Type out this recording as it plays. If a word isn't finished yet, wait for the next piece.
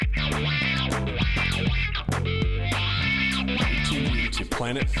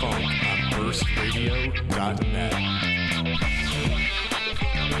Planet Funk on burstradio.net.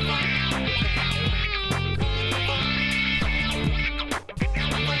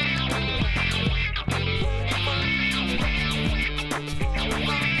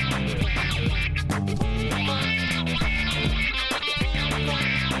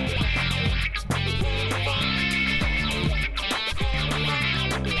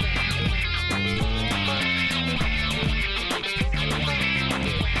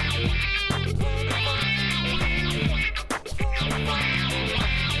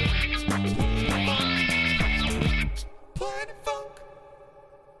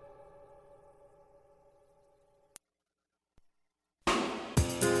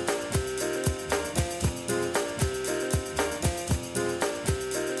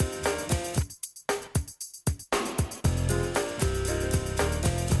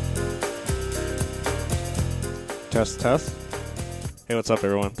 Test. Hey, what's up,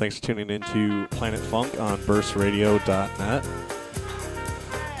 everyone? Thanks for tuning in to Planet Funk on burstradio.net.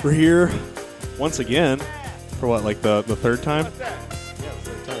 We're here once again for what, like the third time? Yeah,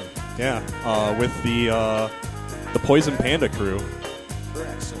 the third time. Yeah, with the Poison Panda crew.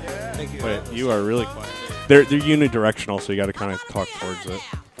 Correct. Thank you. Wait, you are really quiet. They're unidirectional, so you got to kind of talk towards it.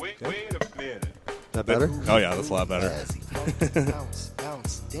 Wait a minute. That better? Oh yeah, that's a lot better.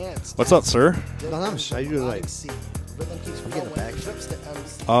 Dance. What's up, sir? No, I'm shy. You do like. I'm getting a bag.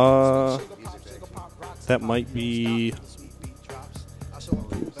 That might be.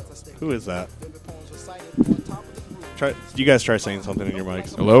 Who is that? You guys try saying something in your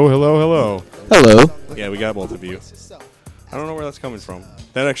mics. Hello. Hello. Yeah, we got both of you. I don't know where that's coming from.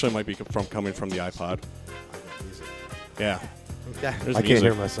 That actually might be coming from the iPod. Yeah. Yeah, There's I can't music.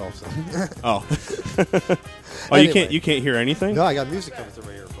 hear myself. So. Oh. Oh, Anyway. you can't hear anything? No, I got music coming through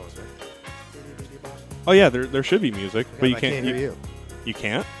my earphones, right? Oh yeah, there should be music, but you I can't. can't hear you. You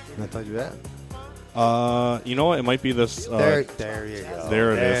can't? I told you that. You know what? It might be this. There you go.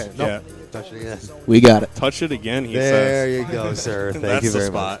 There it is. Nope. Yeah. Touch it again. We got it. Touch it again. He There says. you go, sir. Thank That's you the very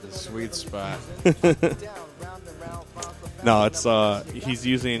spot. much. Sweet spot. No, it's he's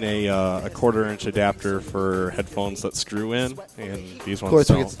using a quarter-inch adapter for headphones that screw in, and these Of ones course,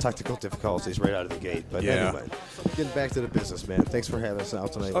 we don't. get the technical difficulties right out of the gate. But Yeah. anyway, getting back to the business, man. Thanks for having us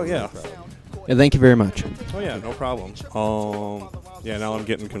out tonight. Oh, yeah. Yeah, thank you very much. Oh yeah, no problem. Yeah, now I'm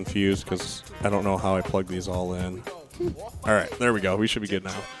getting confused because I don't know how I plug these all in. All right, there we go. We should be good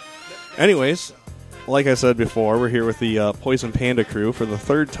now. Anyways, like I said before, we're here with the Poison Panda crew for the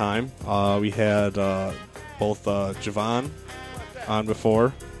third time. We had both Javon on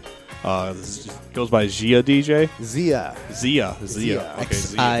before. Goes by Zia DJ. Zia. Zia. Okay, Zia.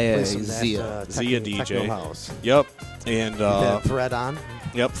 Play some Zia. Zia techno DJ. house. Yep. And We've had Thread on,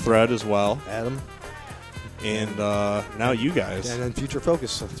 yep, Thread as well. Adam, And now you guys. and then Future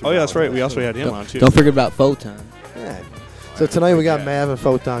Focus. Oh yeah, that's right. We also had him on too. Don't forget about Photon. Yeah. So tonight we got Yeah. Mav and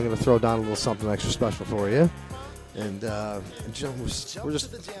Photon going to throw down a little something extra special for you. And Jim, we're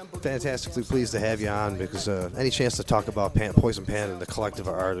just fantastically pleased to have you on because any chance to talk about Poison Panda and the collective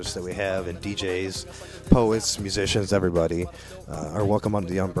of artists that we have and DJs, poets, musicians, everybody are welcome under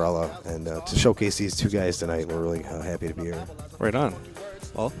the umbrella. And to showcase these two guys tonight, we're really happy to be here. Right on.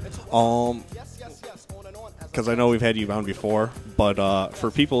 Well, because I know we've had you on before, but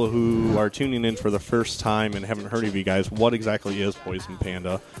for people who are tuning in for the first time and haven't heard of you guys, what exactly is Poison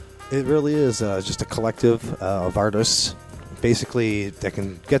Panda? It really is just a collective of artists, basically, that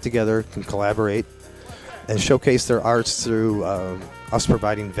can get together, can collaborate, and showcase their arts through us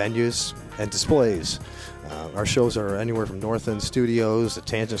providing venues and displays. Our shows are anywhere from North End Studios to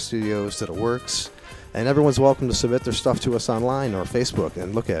Tangent Studios to The Works, and everyone's welcome to submit their stuff to us online or Facebook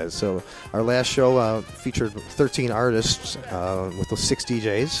and look at it. So our last show featured 13 artists with those 6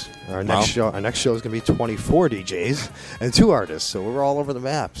 DJs. Our next show is going to be 24 DJs and 2 artists. So we're all over the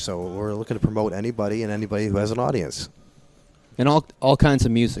map. So we're looking to promote anybody and anybody who has an audience. And all kinds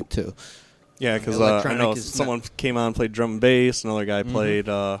of music, too. Yeah, because I Electronic know is someone came on and played drum and bass. Another guy played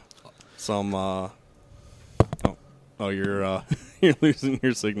some. Oh, you're you're losing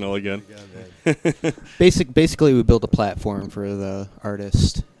your signal again. Basically, we build a platform for the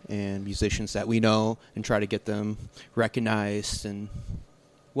artists and musicians that we know and try to get them recognized and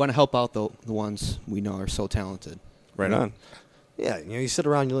want to help out the ones we know are so talented. Right on. Yeah, you sit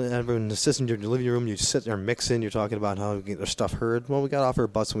around, everyone sits in your living room, you sit there mixing, you're talking about how to get their stuff heard. Well, we got off our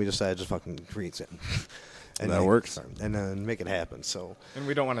butts and we decided to fucking create it. And That works. And then make it happen. So And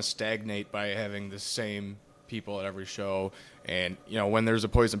we don't want to stagnate by having the same people at every show. And, when there's a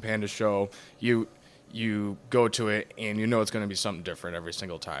Poison Panda show, you go to it and you know it's going to be something different every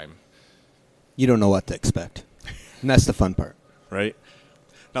single time. You don't know what to expect. And that's the fun part. Right.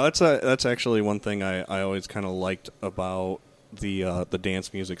 Now that's actually one thing I always kind of liked about the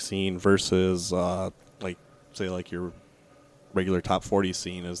dance music scene versus like say like your regular top 40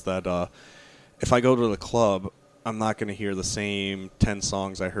 scene is that if I go to the club, I'm not going to hear the same 10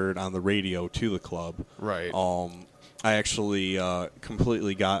 songs I heard on the radio to the club. Right. I actually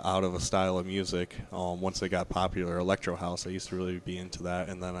completely got out of a style of music once it got popular, electro house. I used to really be into that,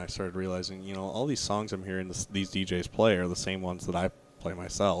 and then I started realizing, all these songs I'm hearing these DJs play are the same ones that I play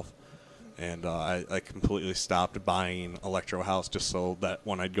myself. And I completely stopped buying electro house just so that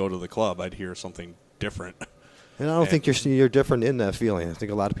when I'd go to the club, I'd hear something different. And I don't think you're different in that feeling. I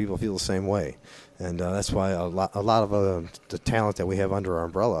think a lot of people feel the same way, and that's why a lot of the talent that we have under our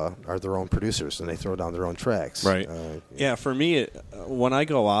umbrella are their own producers, and they throw down their own tracks. Right. Yeah. For me, when I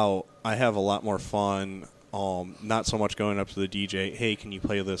go out, I have a lot more fun. Not so much going up to the DJ, hey, can you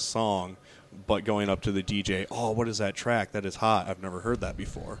play this song? But going up to the DJ, oh, what is that track? That is hot. I've never heard that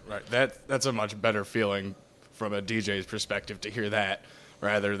before. Right. That's a much better feeling from a DJ's perspective to hear that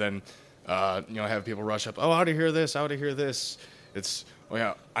rather than have people rush up. Oh, how to hear this? How to hear this? It's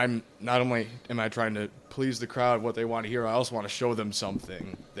I'm not only am I trying to please the crowd what they want to hear, I also want to show them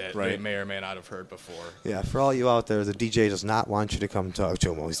something that they may or may not have heard before. Yeah, for all you out there, the DJ does not want you to come talk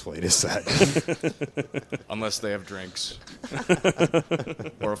to him while he's playing his set. Unless they have drinks.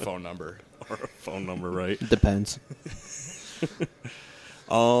 Or a phone number. Or a phone number, right? Depends.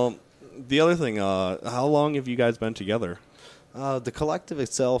 The other thing, how long have you guys been together? The collective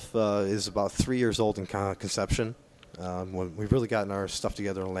itself is about 3 years old in conception. When we've really gotten our stuff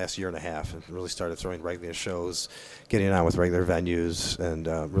together in the last year and a half and really started throwing regular shows, getting on with regular venues, and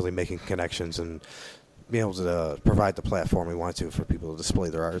really making connections and being able to provide the platform we want to for people to display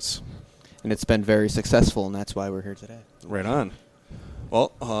their arts. And it's been very successful, and that's why we're here today. Right on.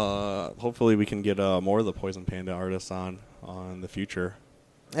 Well, hopefully we can get more of the Poison Panda artists on the future.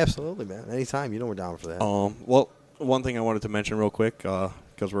 Absolutely, man. Anytime. We're down for that. Well, one thing I wanted to mention real quick,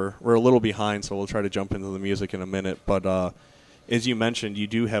 because we're a little behind, so we'll try to jump into the music in a minute. But as you mentioned, you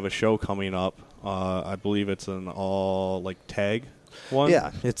do have a show coming up. I believe it's an all tag one.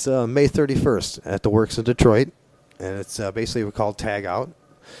 Yeah, it's May 31st at the Works in Detroit, and it's basically called Tag Out,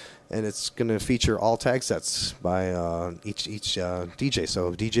 and it's going to feature all tag sets by each DJ.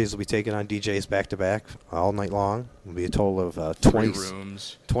 So DJs will be taking on DJs back to back all night long. It'll be a total of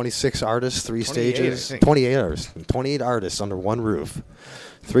 26 artists, 3 stages, 28 artists under one roof.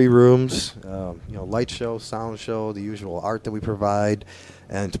 3 rooms, light show, sound show, the usual art that we provide,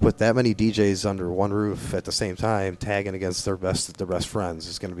 and to put that many DJs under one roof at the same time, tagging against their best friends,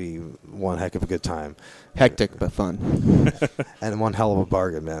 is going to be one heck of a good time. Hectic but fun, and one hell of a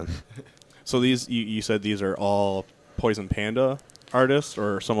bargain, man. So these, you said these are all Poison Panda artists,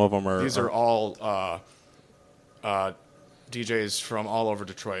 or some of them are? These are all DJs from all over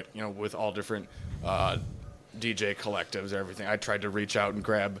Detroit. With all different. DJ collectives, everything. I tried to reach out and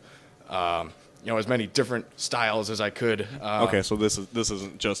grab, as many different styles as I could. Okay, so this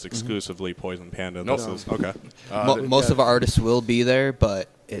isn't just exclusively Poison Panda. Nope. This is okay. Most of our artists will be there, but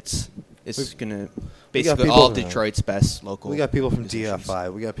it's gonna basically all Detroit's best local. We got people from musicians.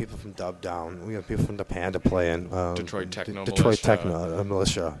 DFI. We got people from Dub Down. We got people from the Panda playing. Detroit Techno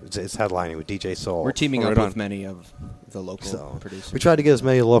Militia. It's headlining with DJ Soul. We're teaming up with many of the local producers. We try to get as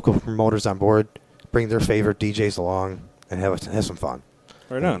many local promoters on board, bring their favorite DJs along, and have some fun.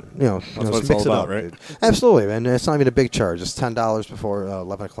 Right on. That's what it's all about, right? Absolutely, man. It's not even a big charge. It's $10 before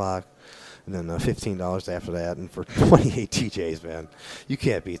 11 o'clock, and then $15 after that, and for 28 DJs, man. You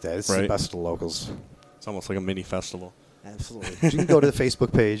can't beat that. It's the best of the locals. It's almost like a mini festival. Absolutely. You can go to the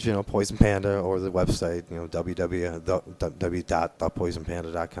Facebook page, Poison Panda, or the website,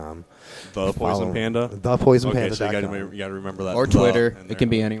 www.thepoisonpanda.com. The Poison Panda? Thepoisonpanda.com. Okay, so you got to remember that. Or Twitter. It can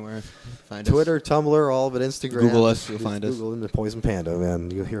be anywhere. Find Twitter, us. Tumblr, all of it, Instagram. Google us. You'll find us. Google the Poison Panda, man.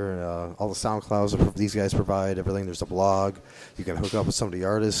 You'll hear all the SoundClouds that these guys provide, everything. There's a blog. You can hook up with some of the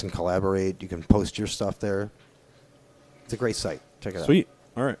artists and collaborate. You can post your stuff there. It's a great site. Check it out. Sweet.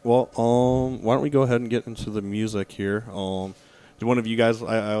 All right. Well, why don't we go ahead and get into the music here? Do one of you guys?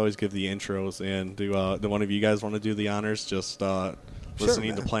 I always give the intros, and do one of you guys want to do the honors? Just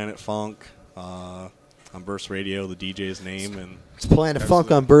listening to Planet Funk on Burst Radio, the DJ's name, and it's Planet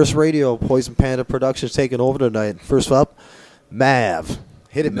Funk on Burst Radio. Poison Panda Productions taking over tonight. First up, Mav.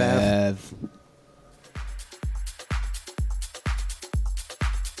 Hit it, Mav.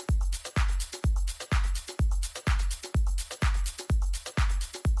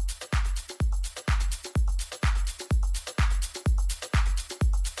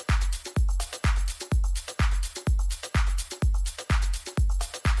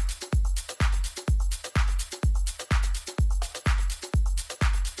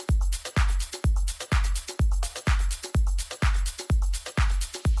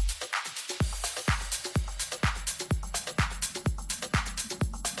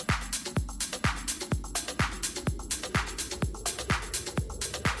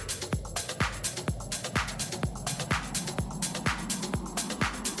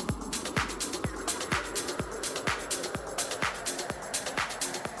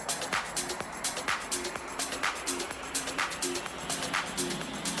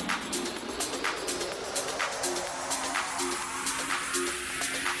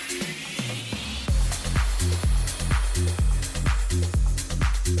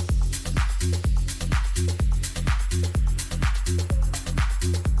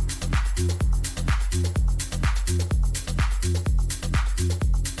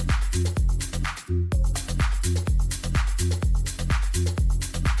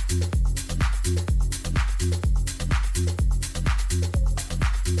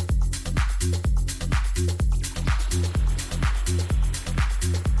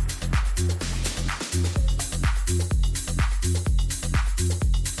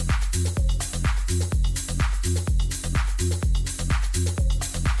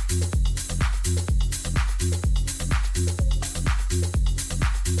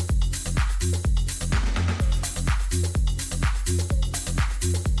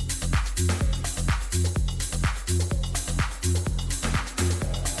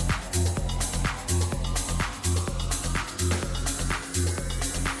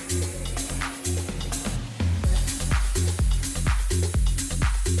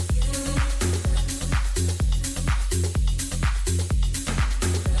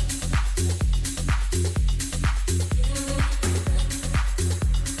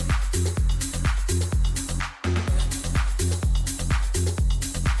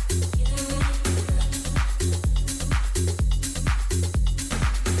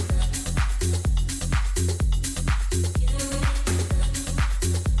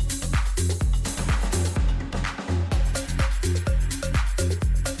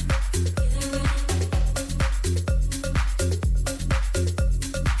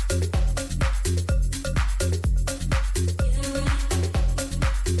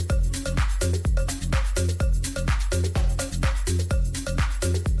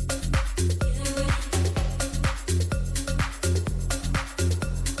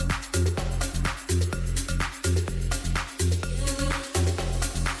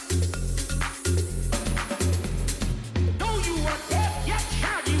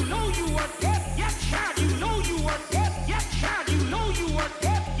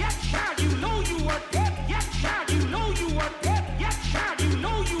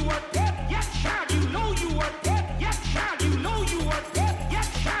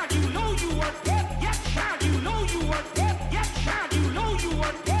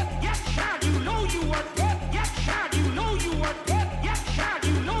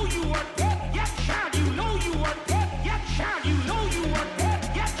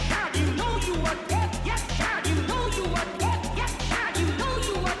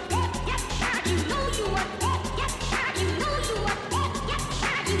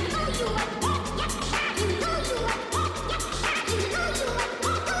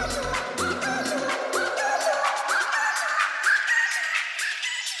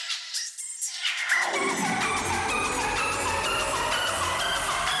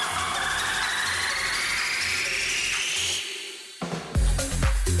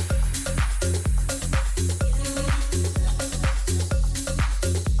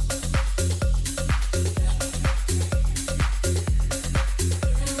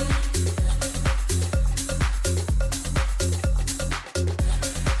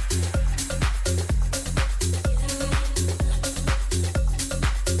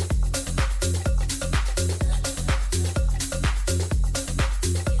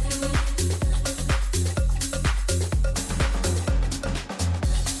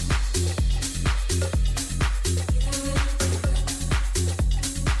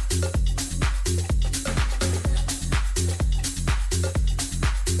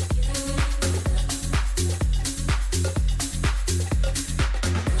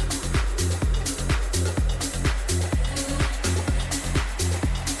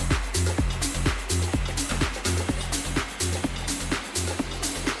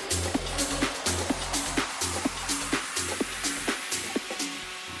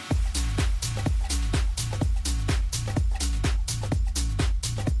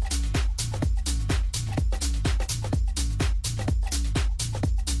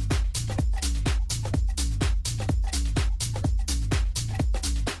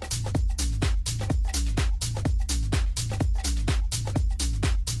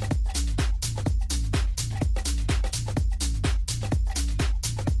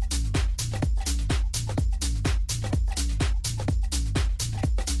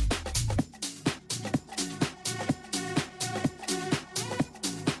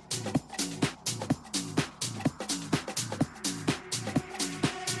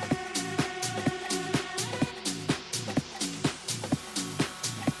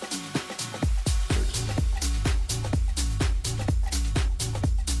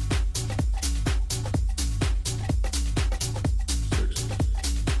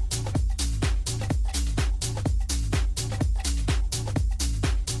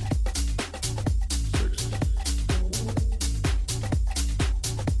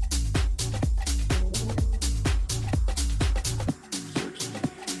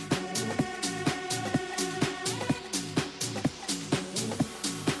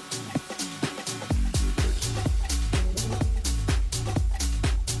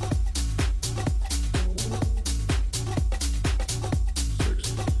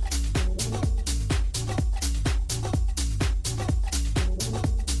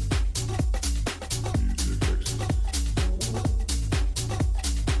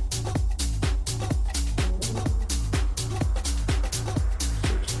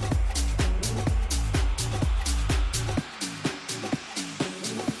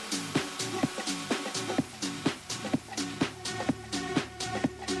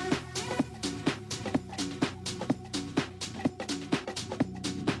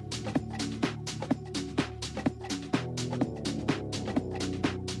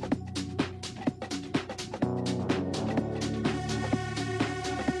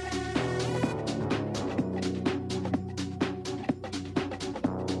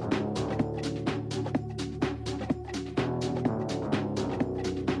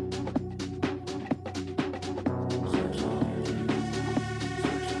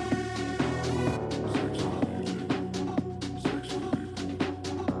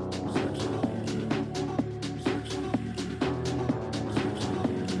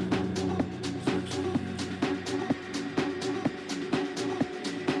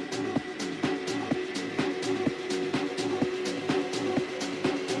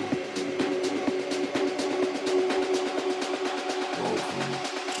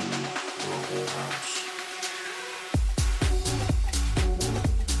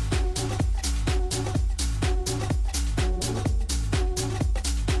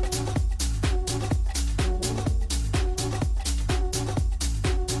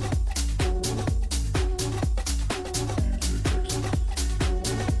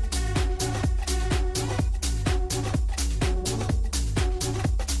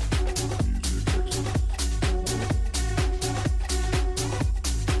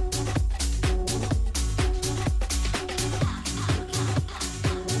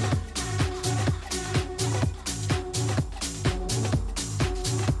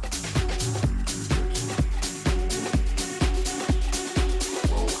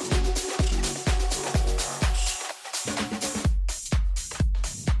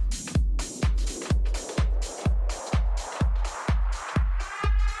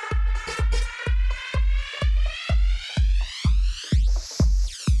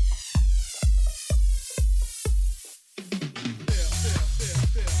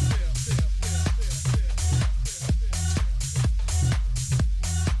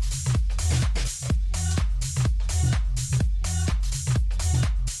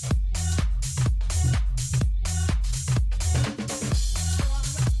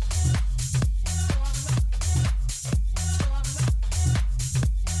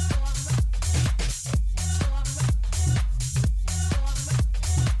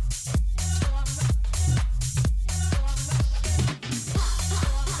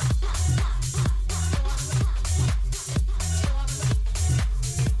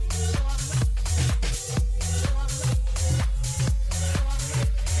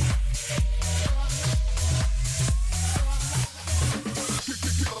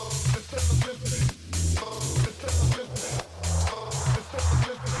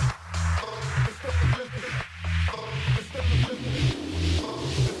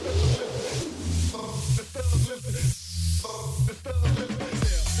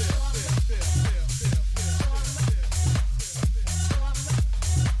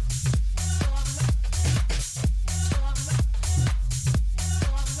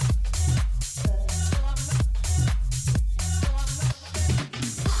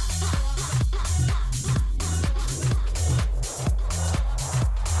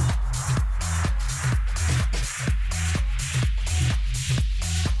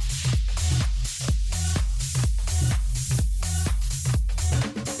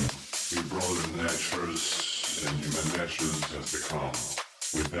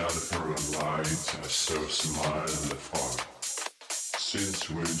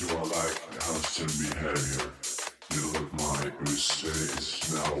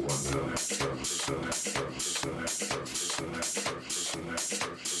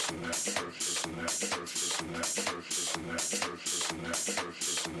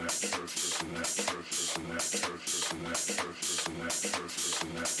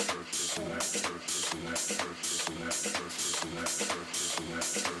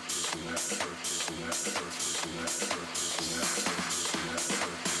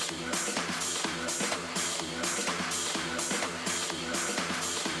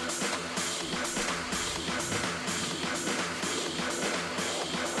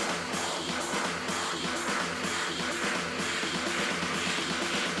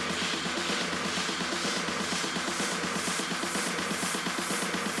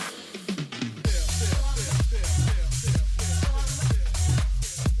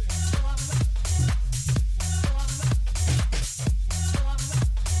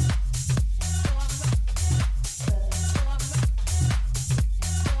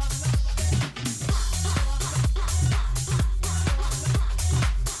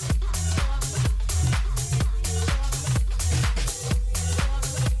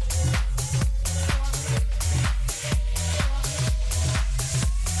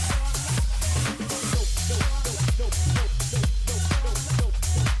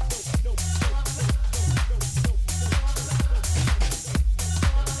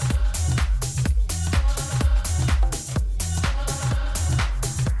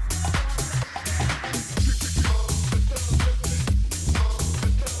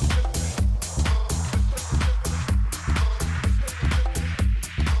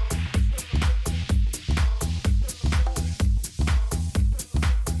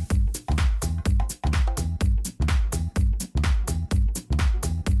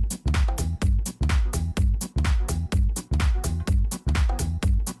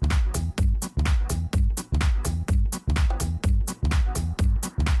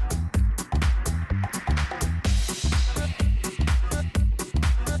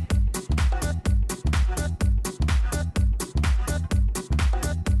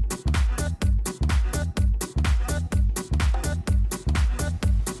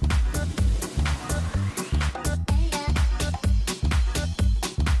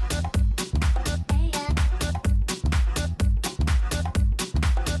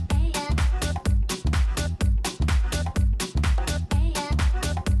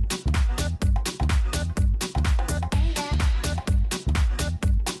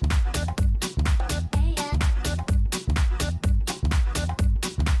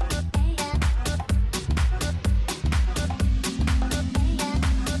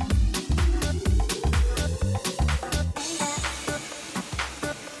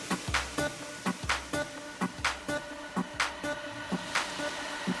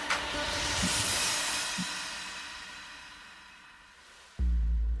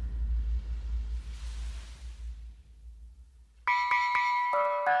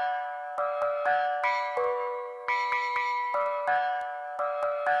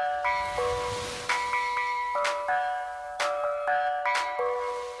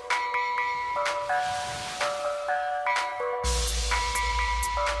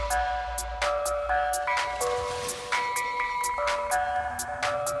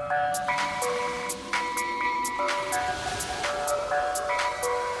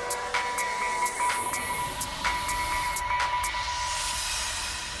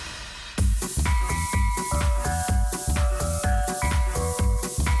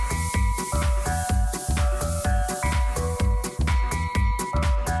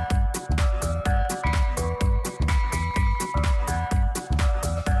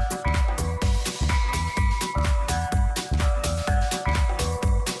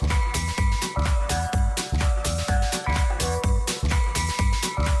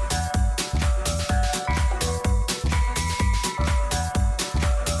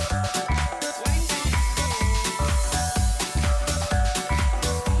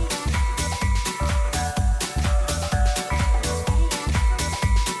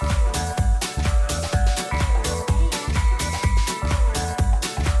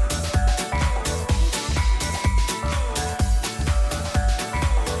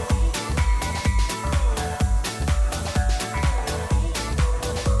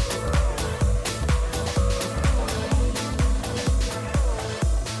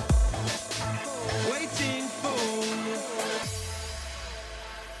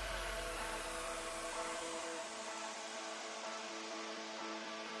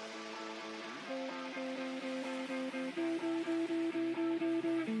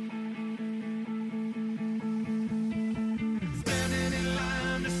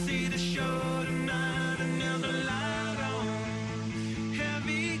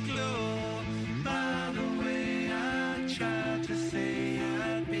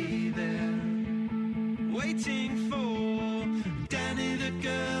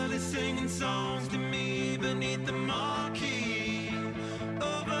 songs to me beneath the marquee.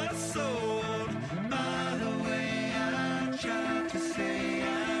 Oversold by the way I tried to say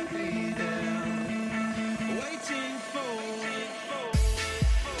I'd be there, waiting for.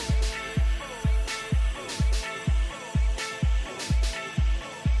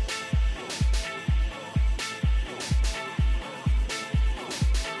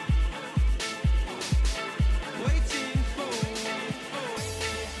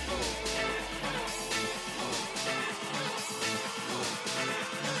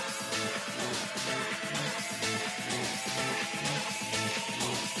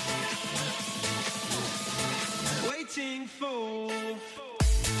 Waiting for.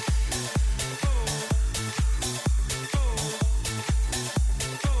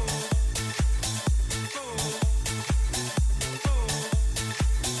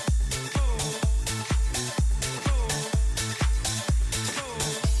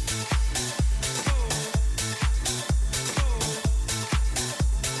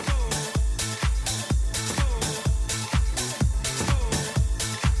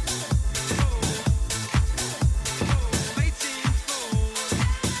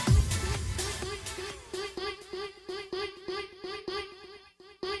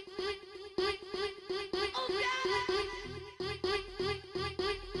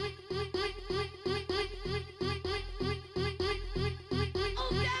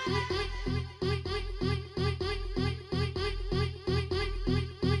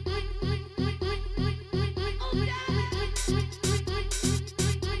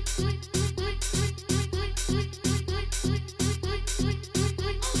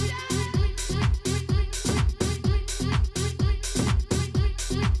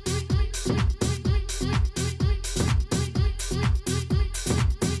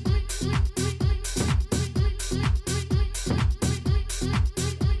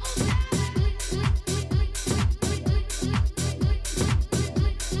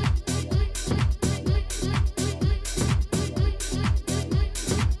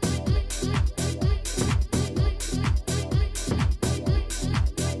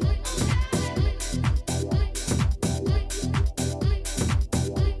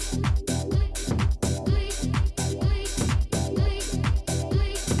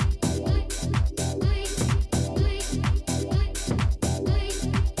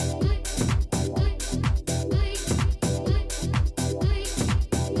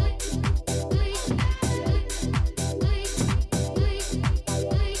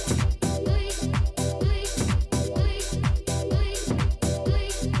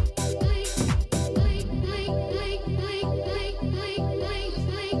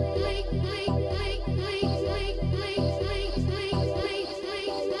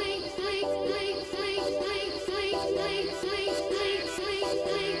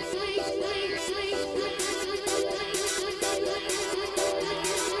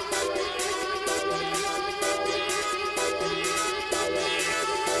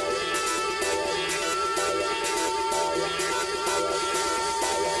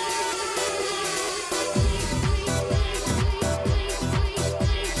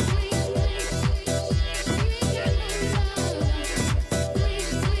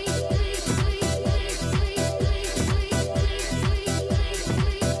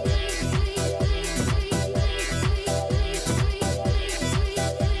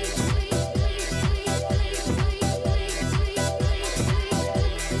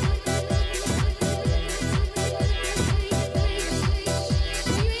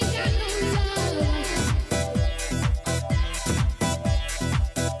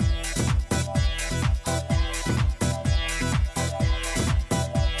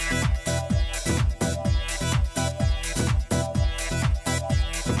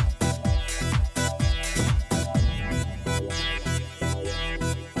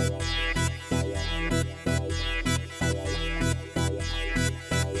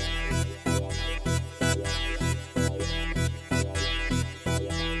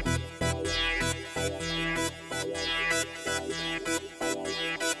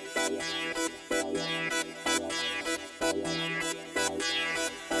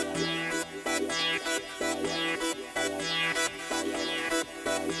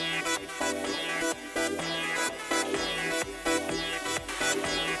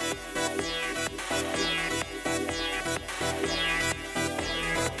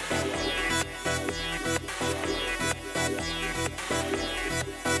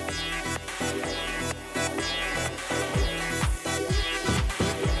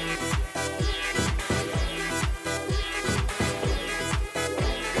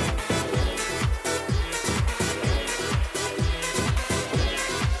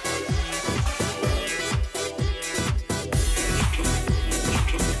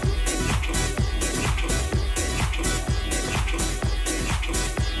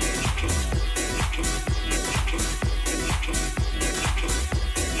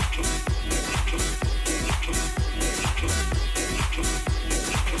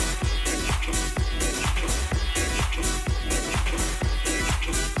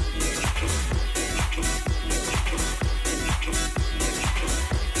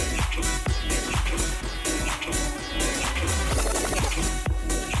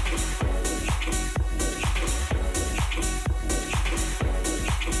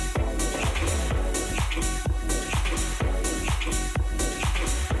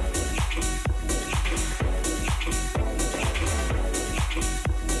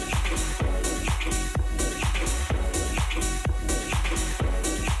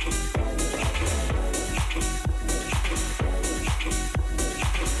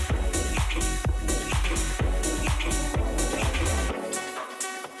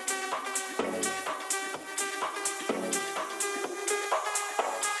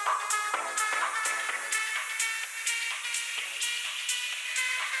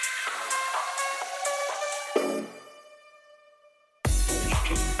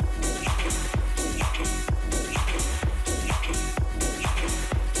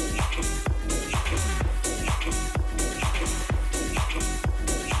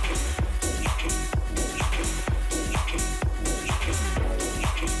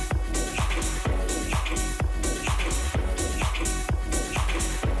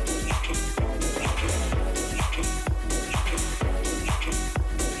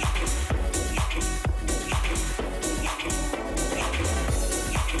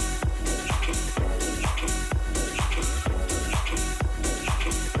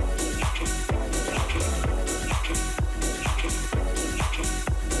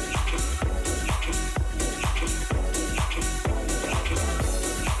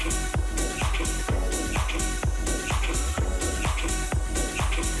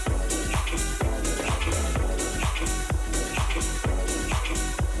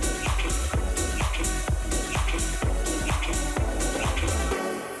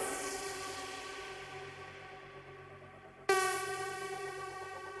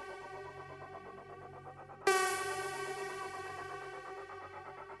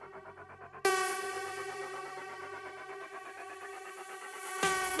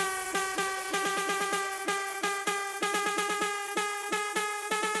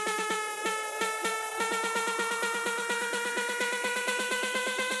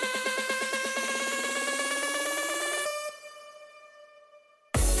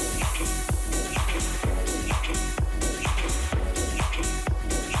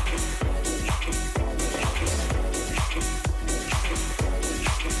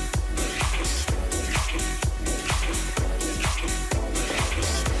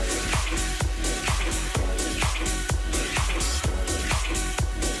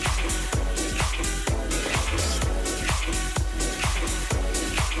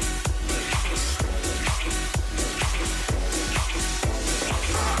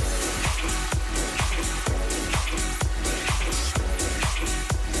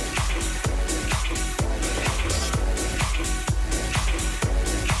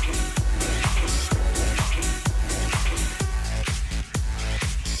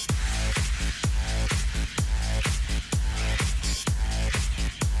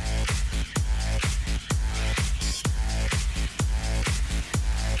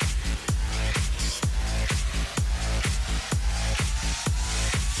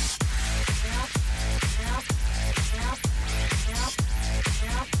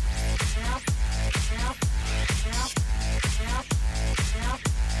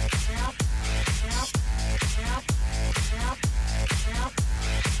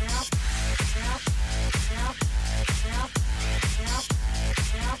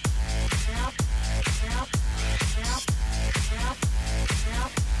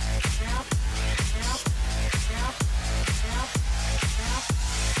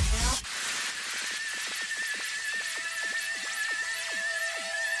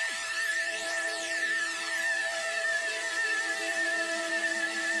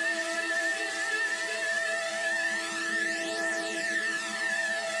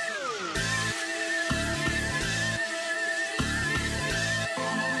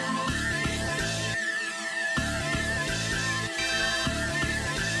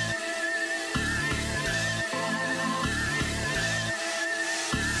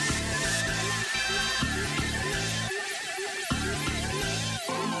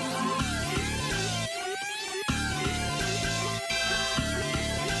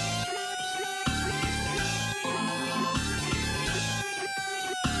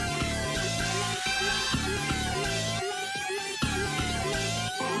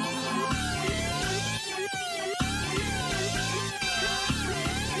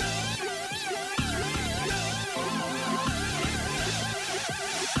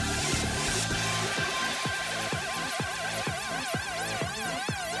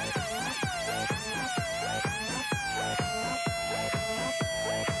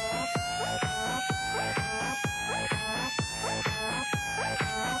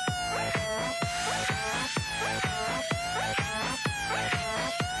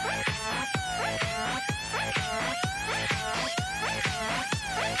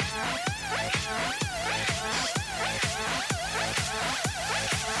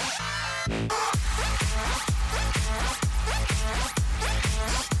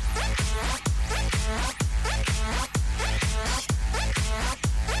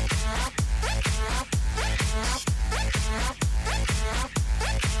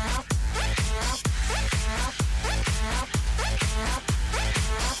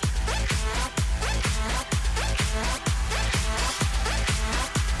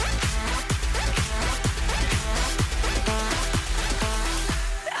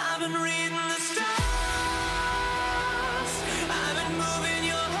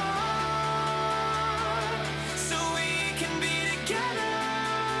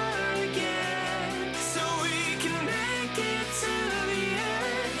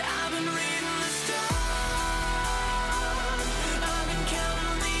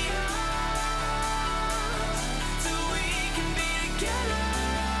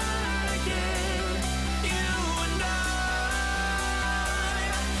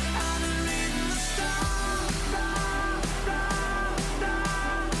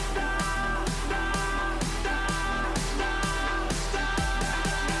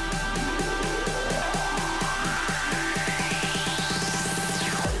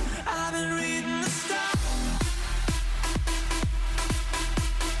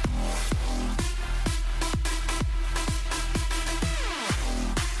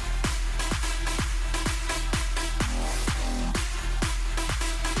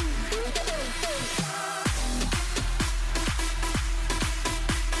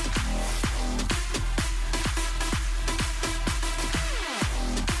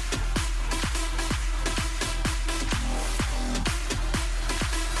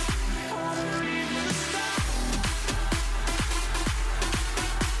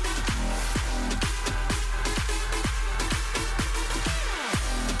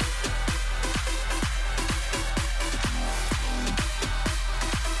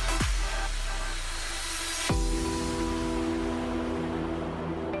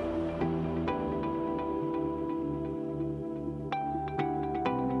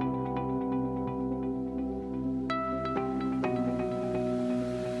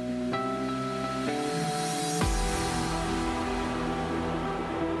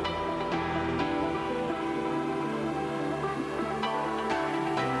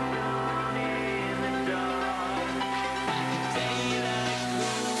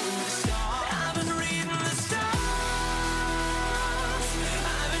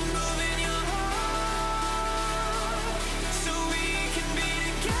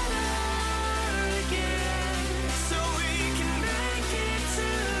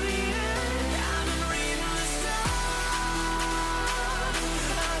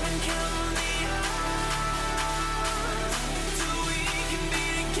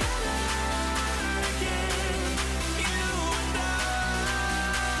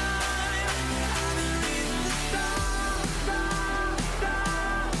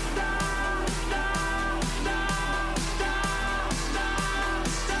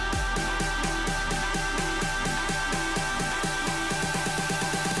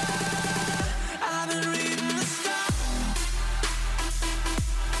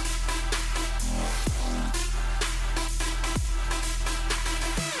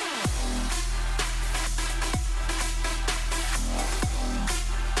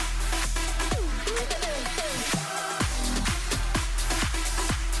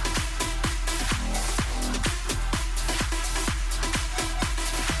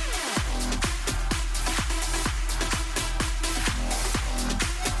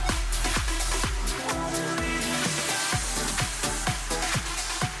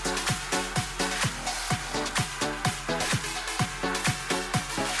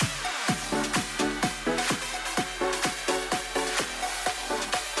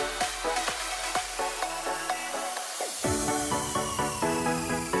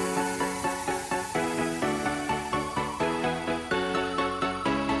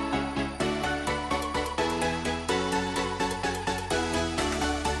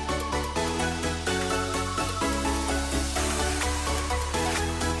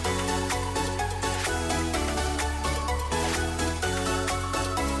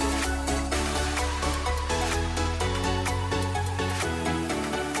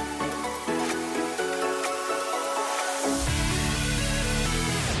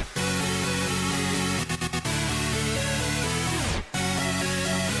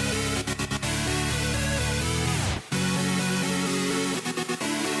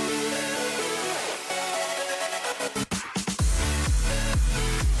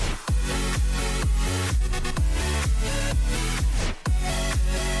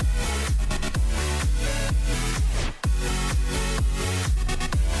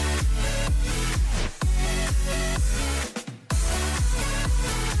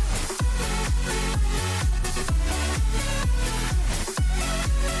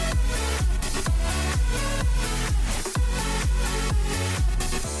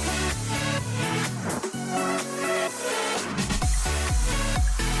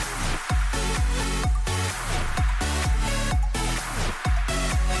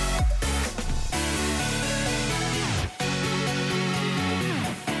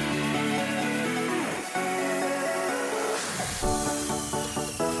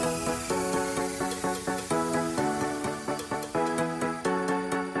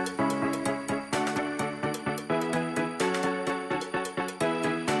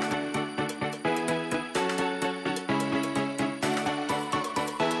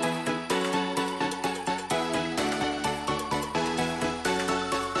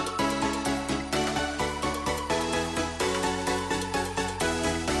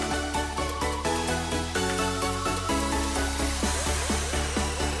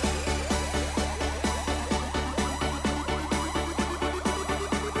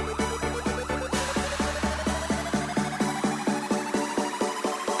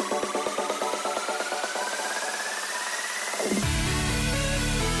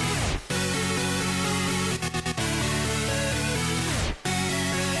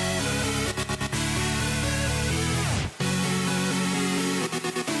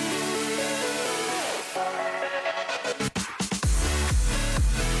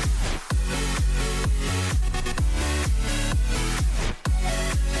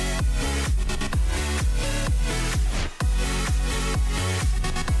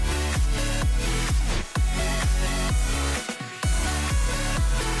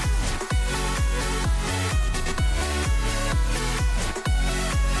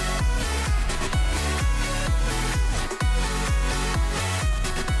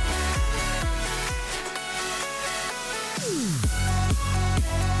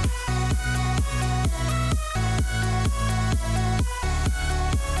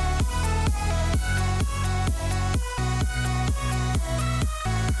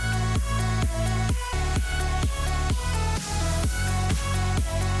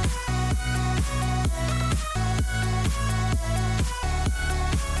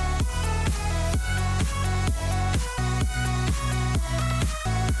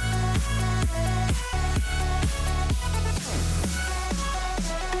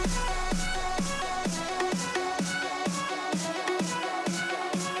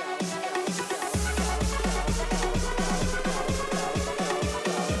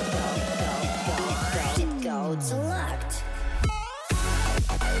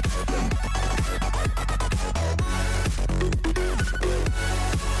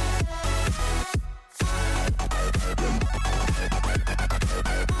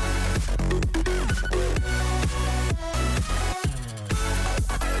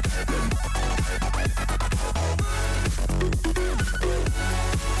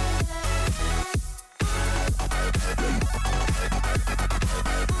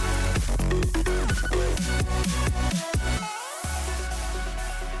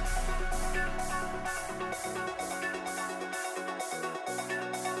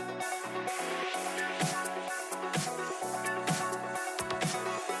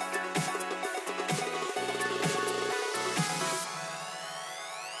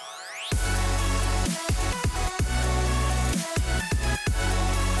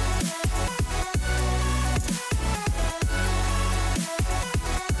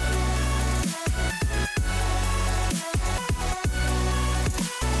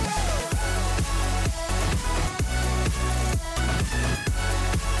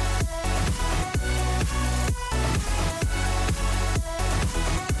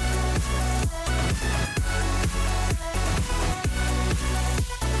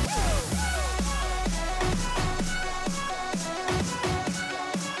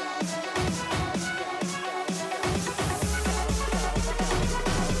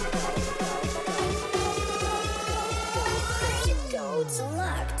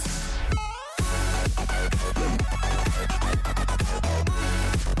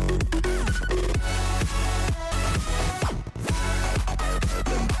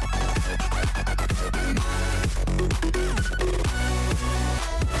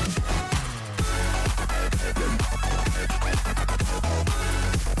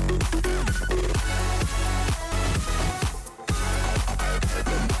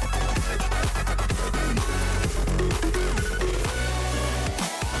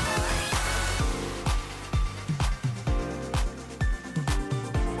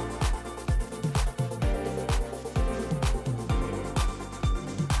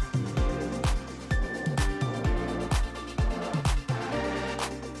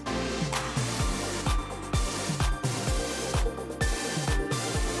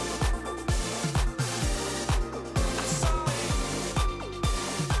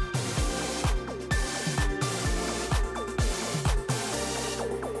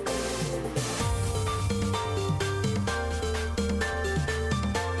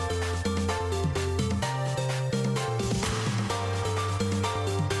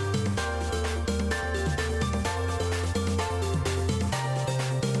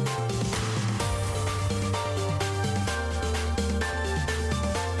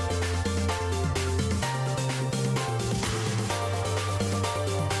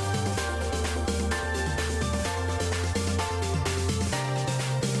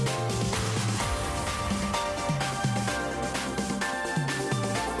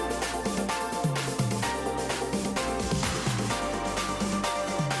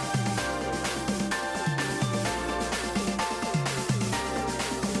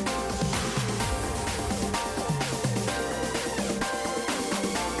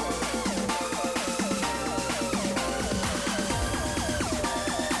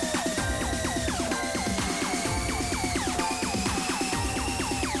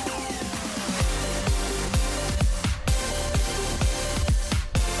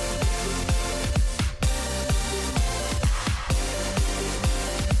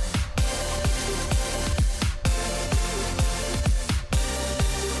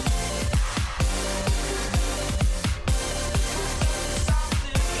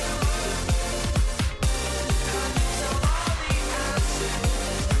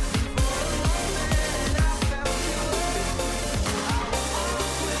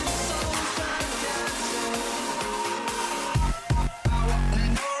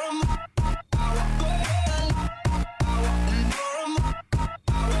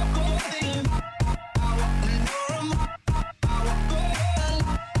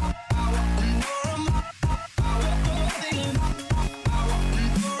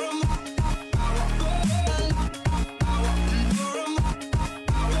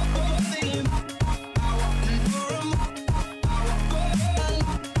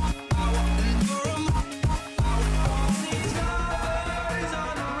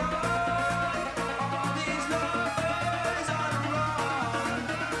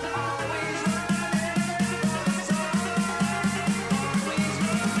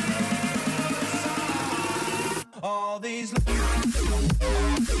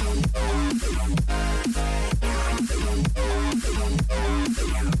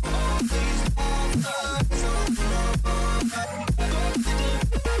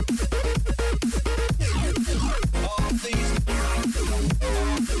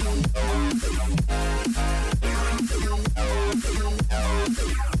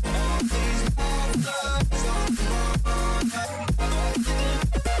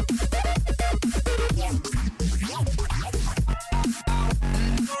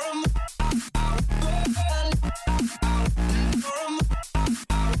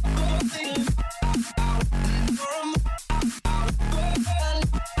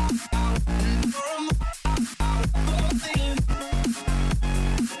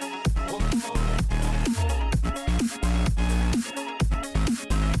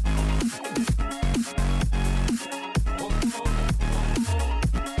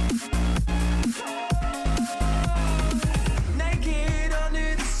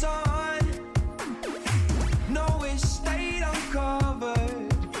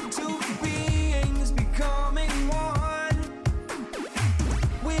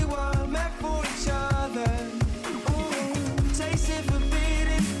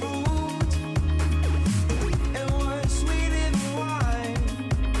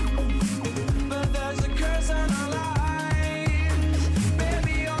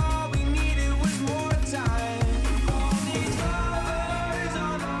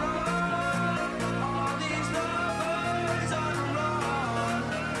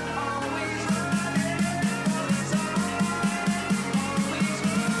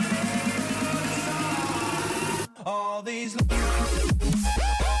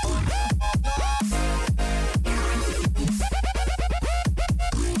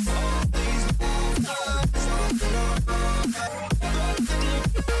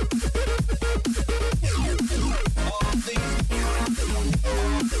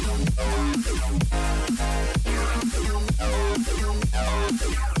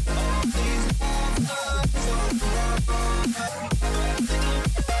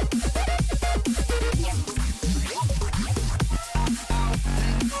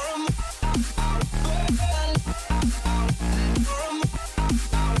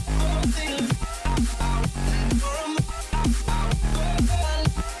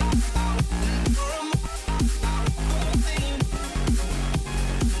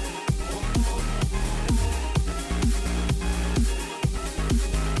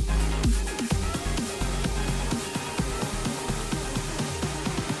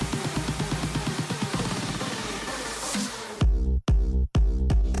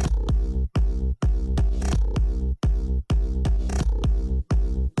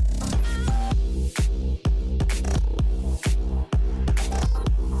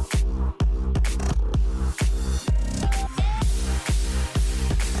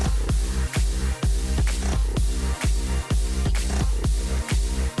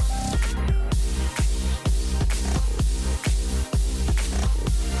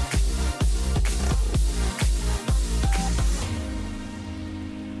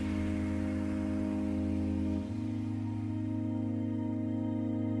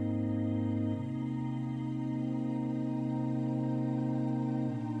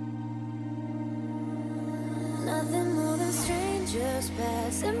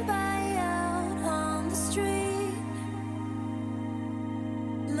 passing by out on the street.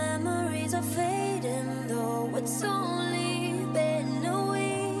 Memories are fading, though it's only been a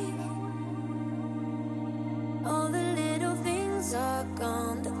week. All the little things are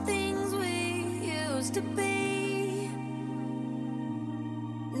gone, the things we used to be.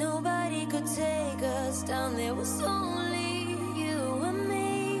 Nobody could take us down, there was only you and me.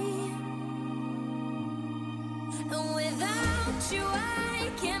 And without you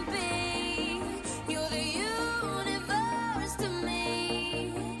I can't be. You're the universe to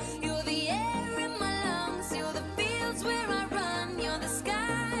me. You're the air in my lungs. You're the fields where I run. You're the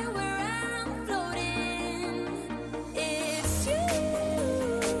sky where I'm floating. It's you.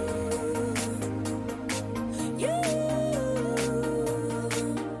 You.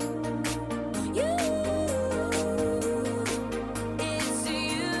 You. It's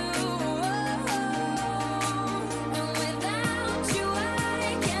you. And without you I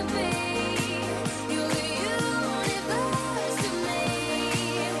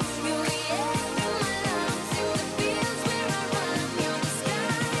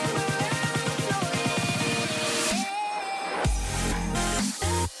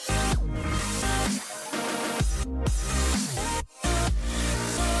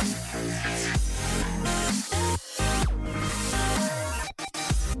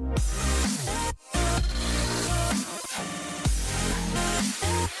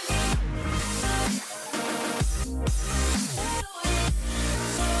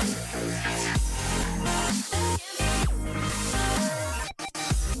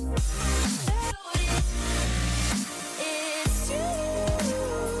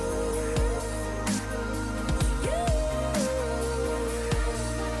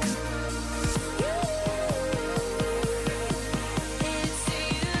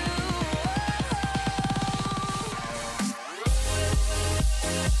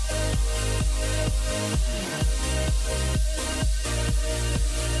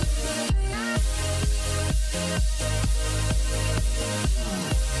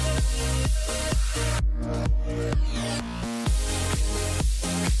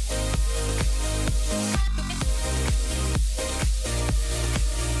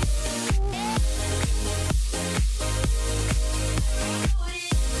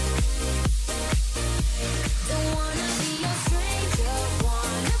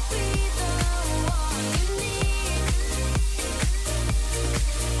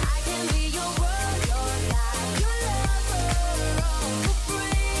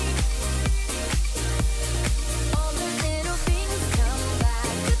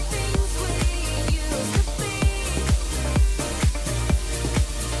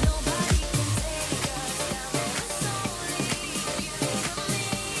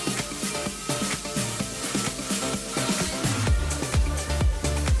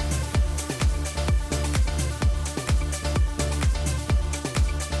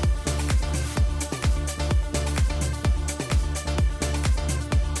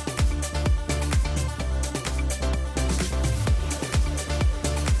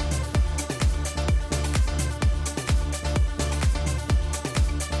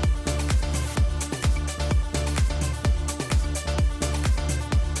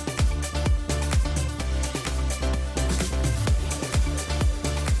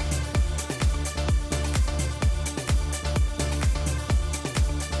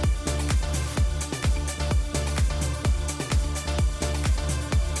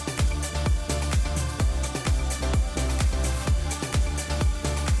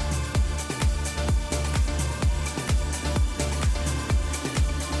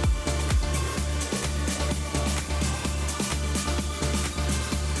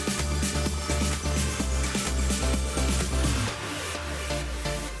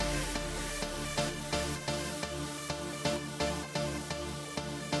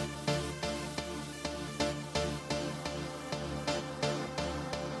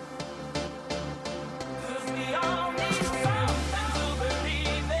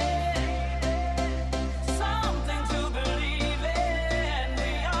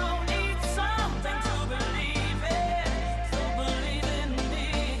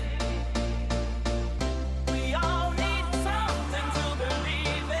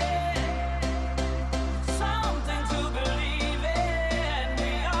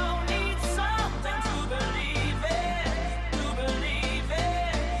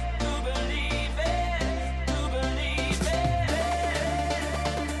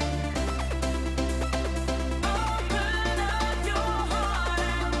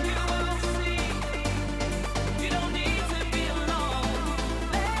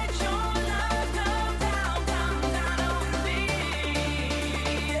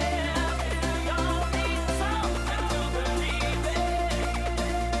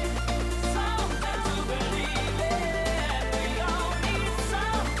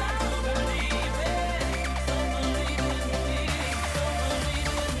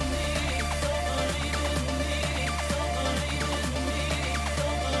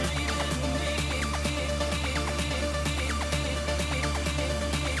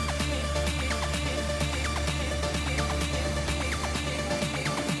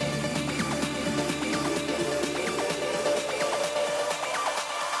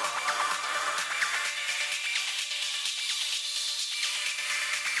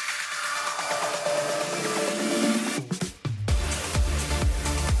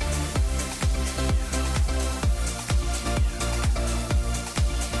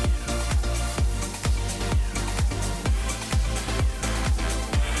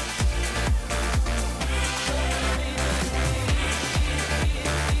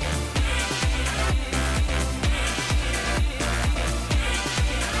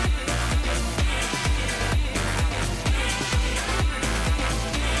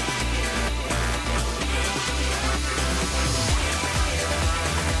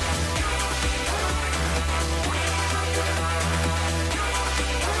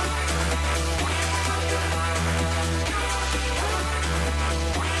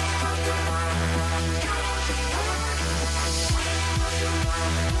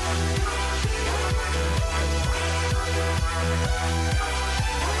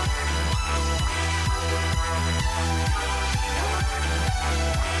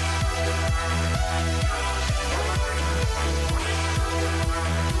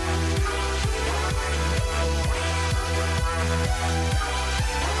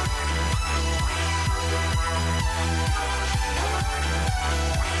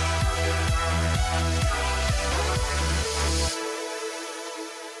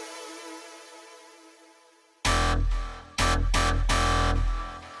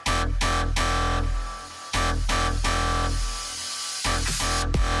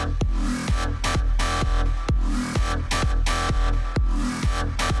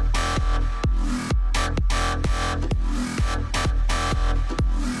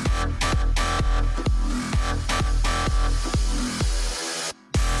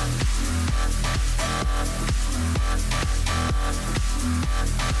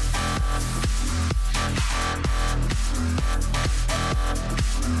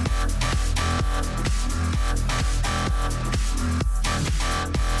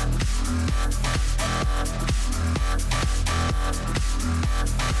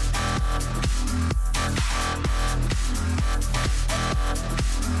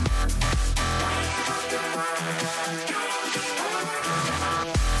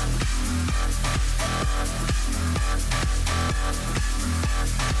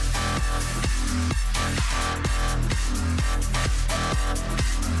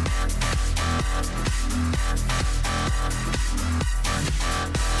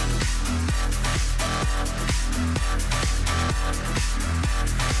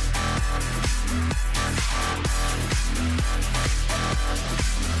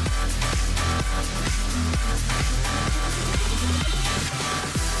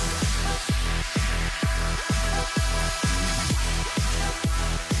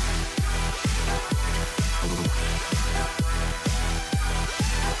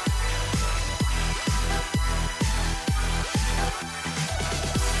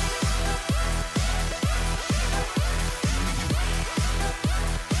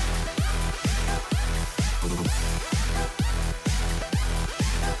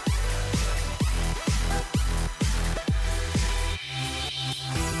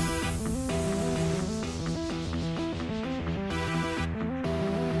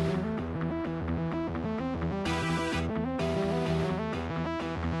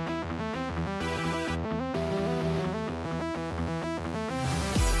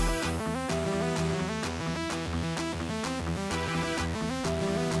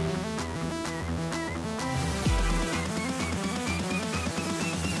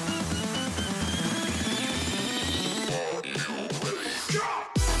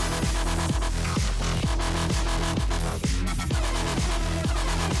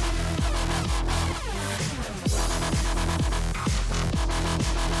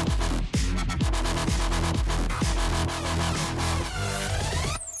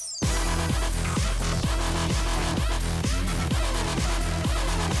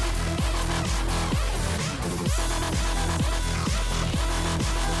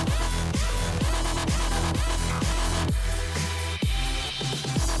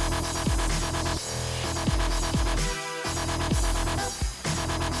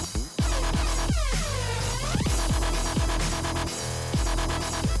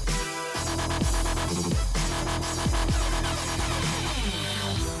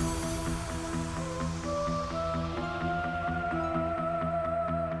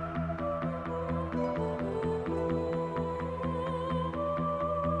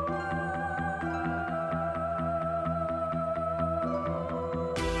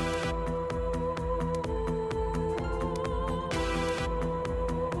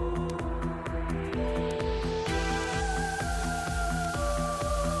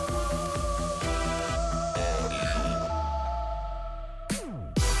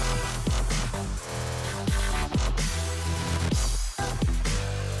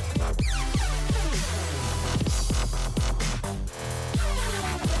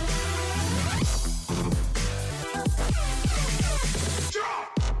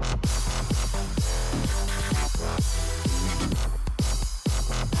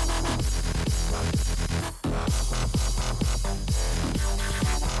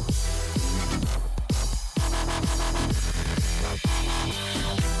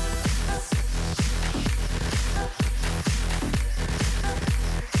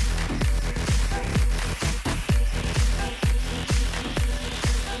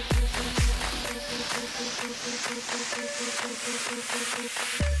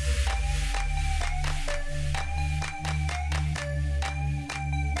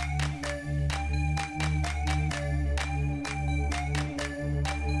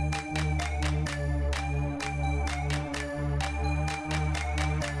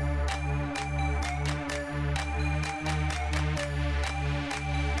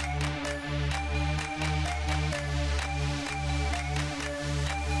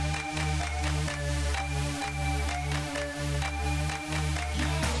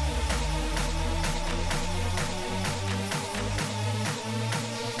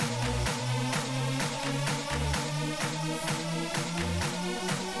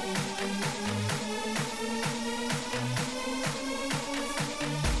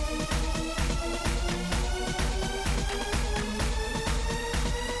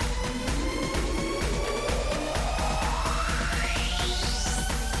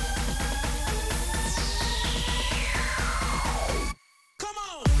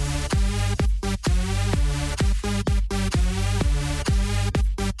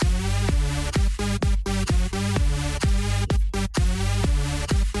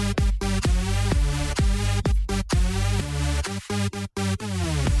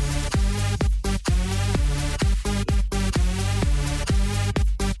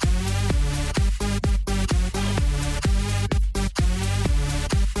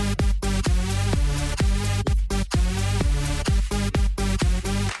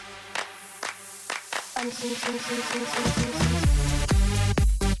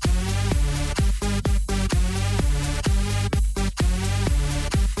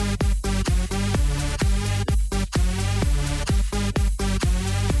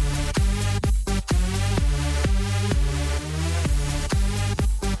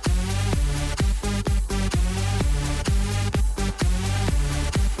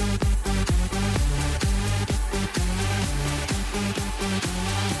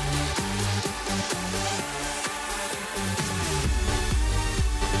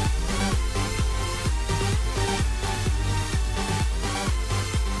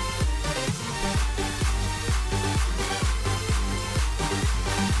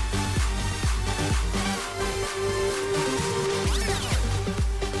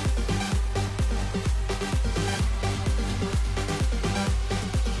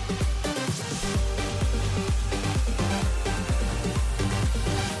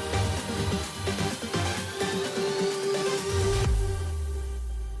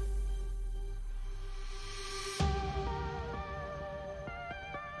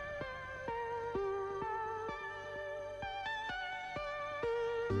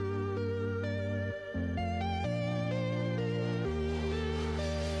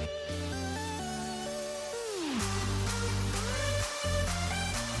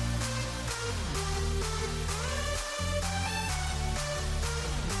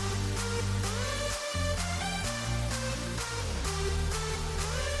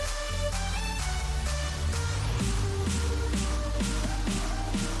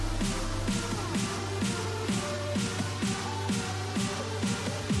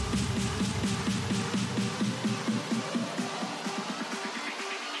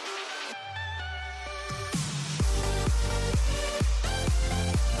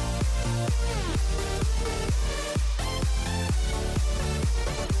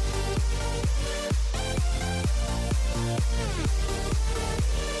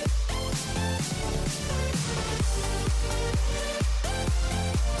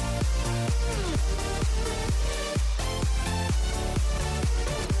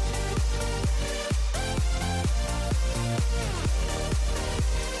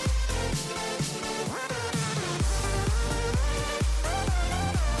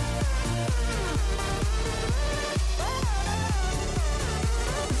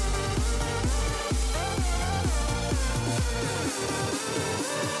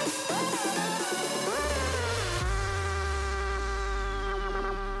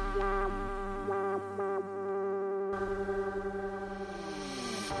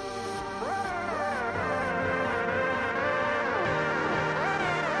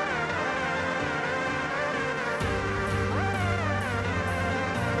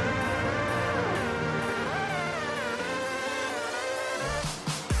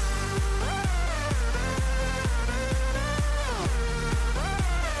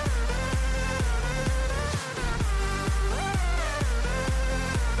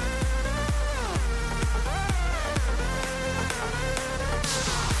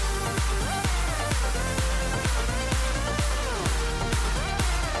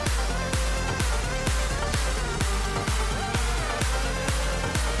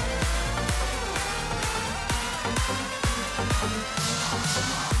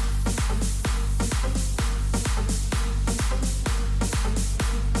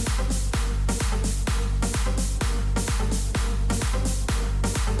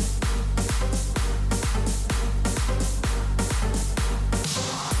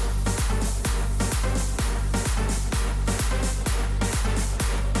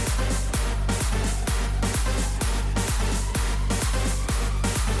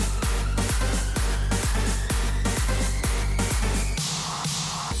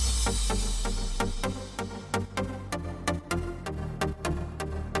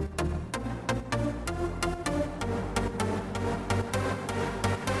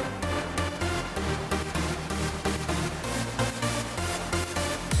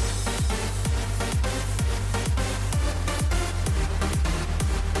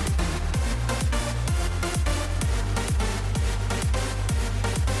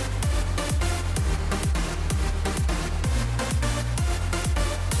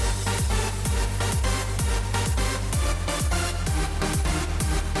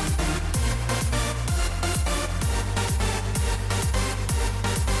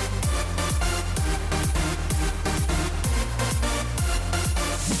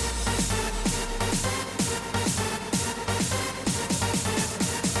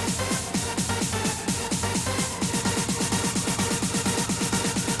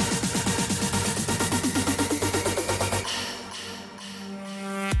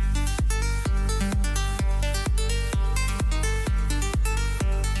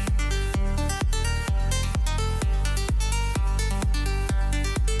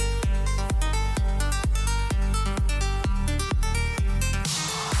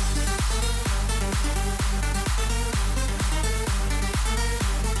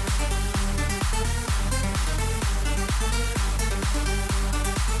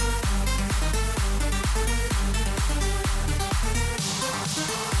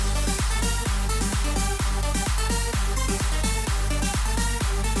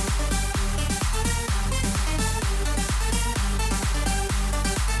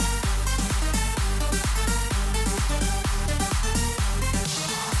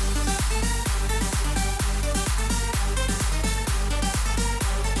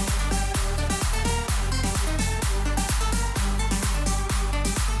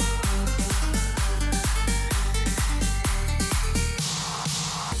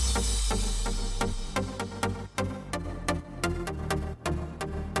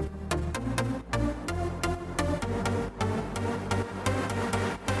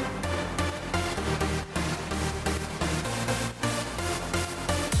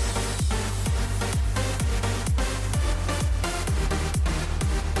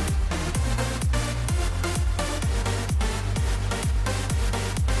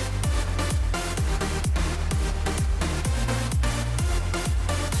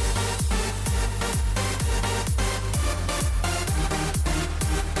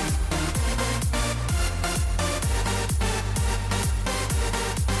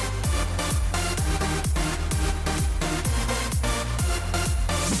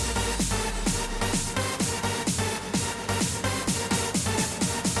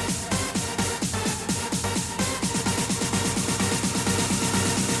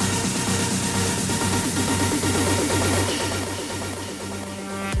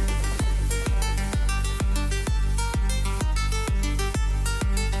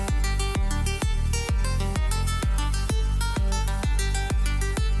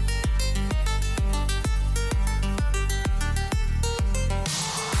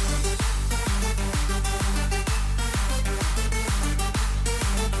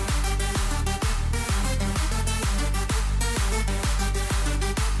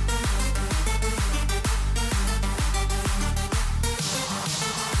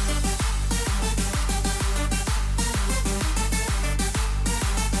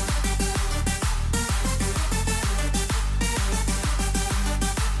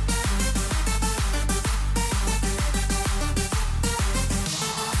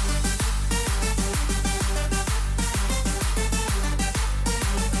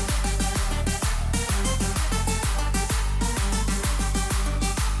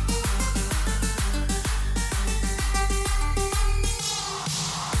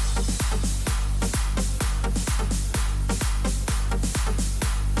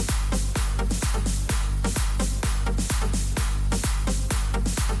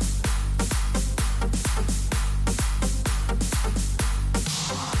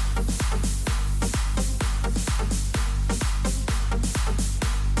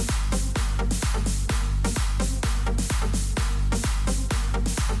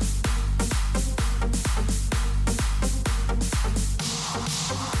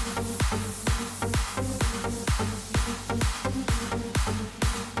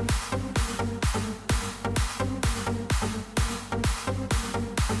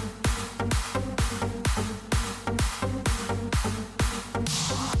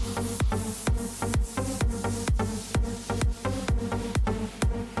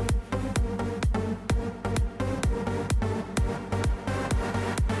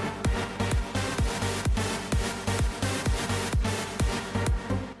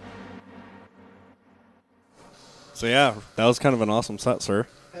So yeah, that was kind of an awesome set, sir.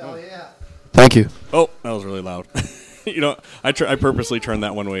 Thank you. Oh, that was really loud. I purposely turned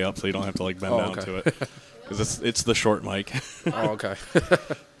that one way up so you don't have to like bend down okay. to it because it's the short mic. Oh, okay.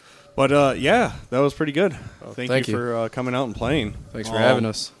 But yeah, that was pretty good. Thank thank you you. for coming out and playing. Thanks for having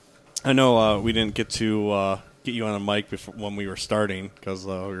us. I know we didn't get to get you on a mic before when we were starting because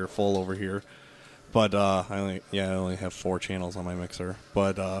we were full over here. But I only have 4 channels on my mixer.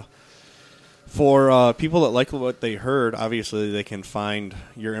 But for people that like what they heard, obviously they can find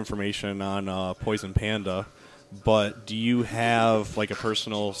your information on Poison Panda. But do you have like a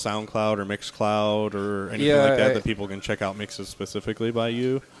personal SoundCloud or Mixcloud or anything like that that people can check out mixes specifically by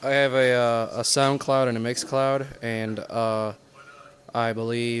you? I have a SoundCloud and a Mixcloud, and I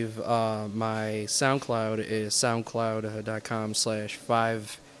believe my SoundCloud is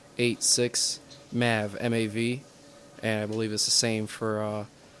soundcloud.com/586mav, M-A-V, and I believe it's the same for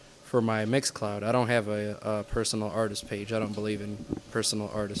my Mixcloud. I don't have a personal artist page. I don't believe in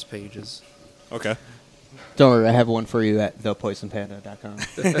personal artist pages. Okay. Don't worry, I have one for you at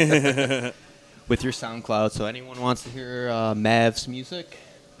thepoisonpanda.com. With your SoundCloud, so anyone wants to hear Mav's music,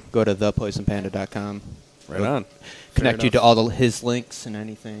 go to thepoisonpanda.com. Right on. Connect you enough. to all his links and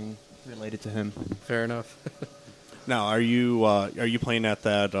anything related to him. Fair enough. Now, are you playing at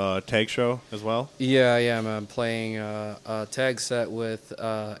that tag show as well? Yeah, I am. I'm playing a tag set with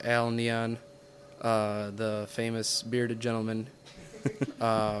Al Neon, the famous bearded gentleman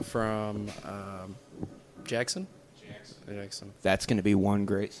from Jackson. That's going to be one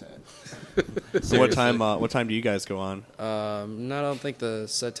great set. So what time do you guys go on? No, I don't think the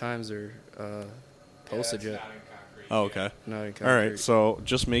set times are posted yet. Oh, okay. Not in All concrete. right. So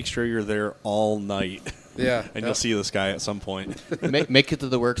just make sure you're there all night, Yeah. and you'll see this guy at some point, Make it to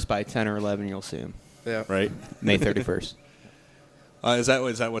the works by 10 or 11, you'll see him. Yeah. right? May 31st. Is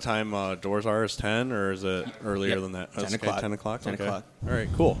that what time doors are? Is 10 or is it earlier Yep. than that? 10 Okay, o'clock. 10 o'clock. 10 Okay. o'clock. All right.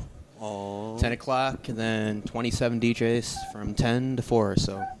 Cool. 10 o'clock, and then 27 DJs from 10 to 4,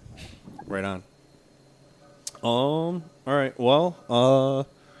 so. Right on. All right. Well,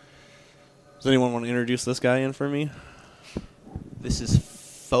 does anyone want to introduce this guy in for me? This is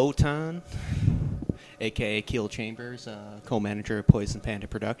Photon, a.k.a. Keel Chambers, co-manager of Poison Panda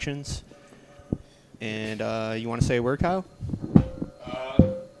Productions. And you want to say a word, Kyle?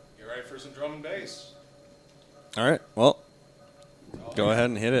 You're ready for some drum and bass. All right. Well, go ahead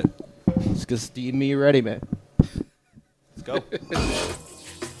and hit it. It's because Steve me ready, man. Let's go.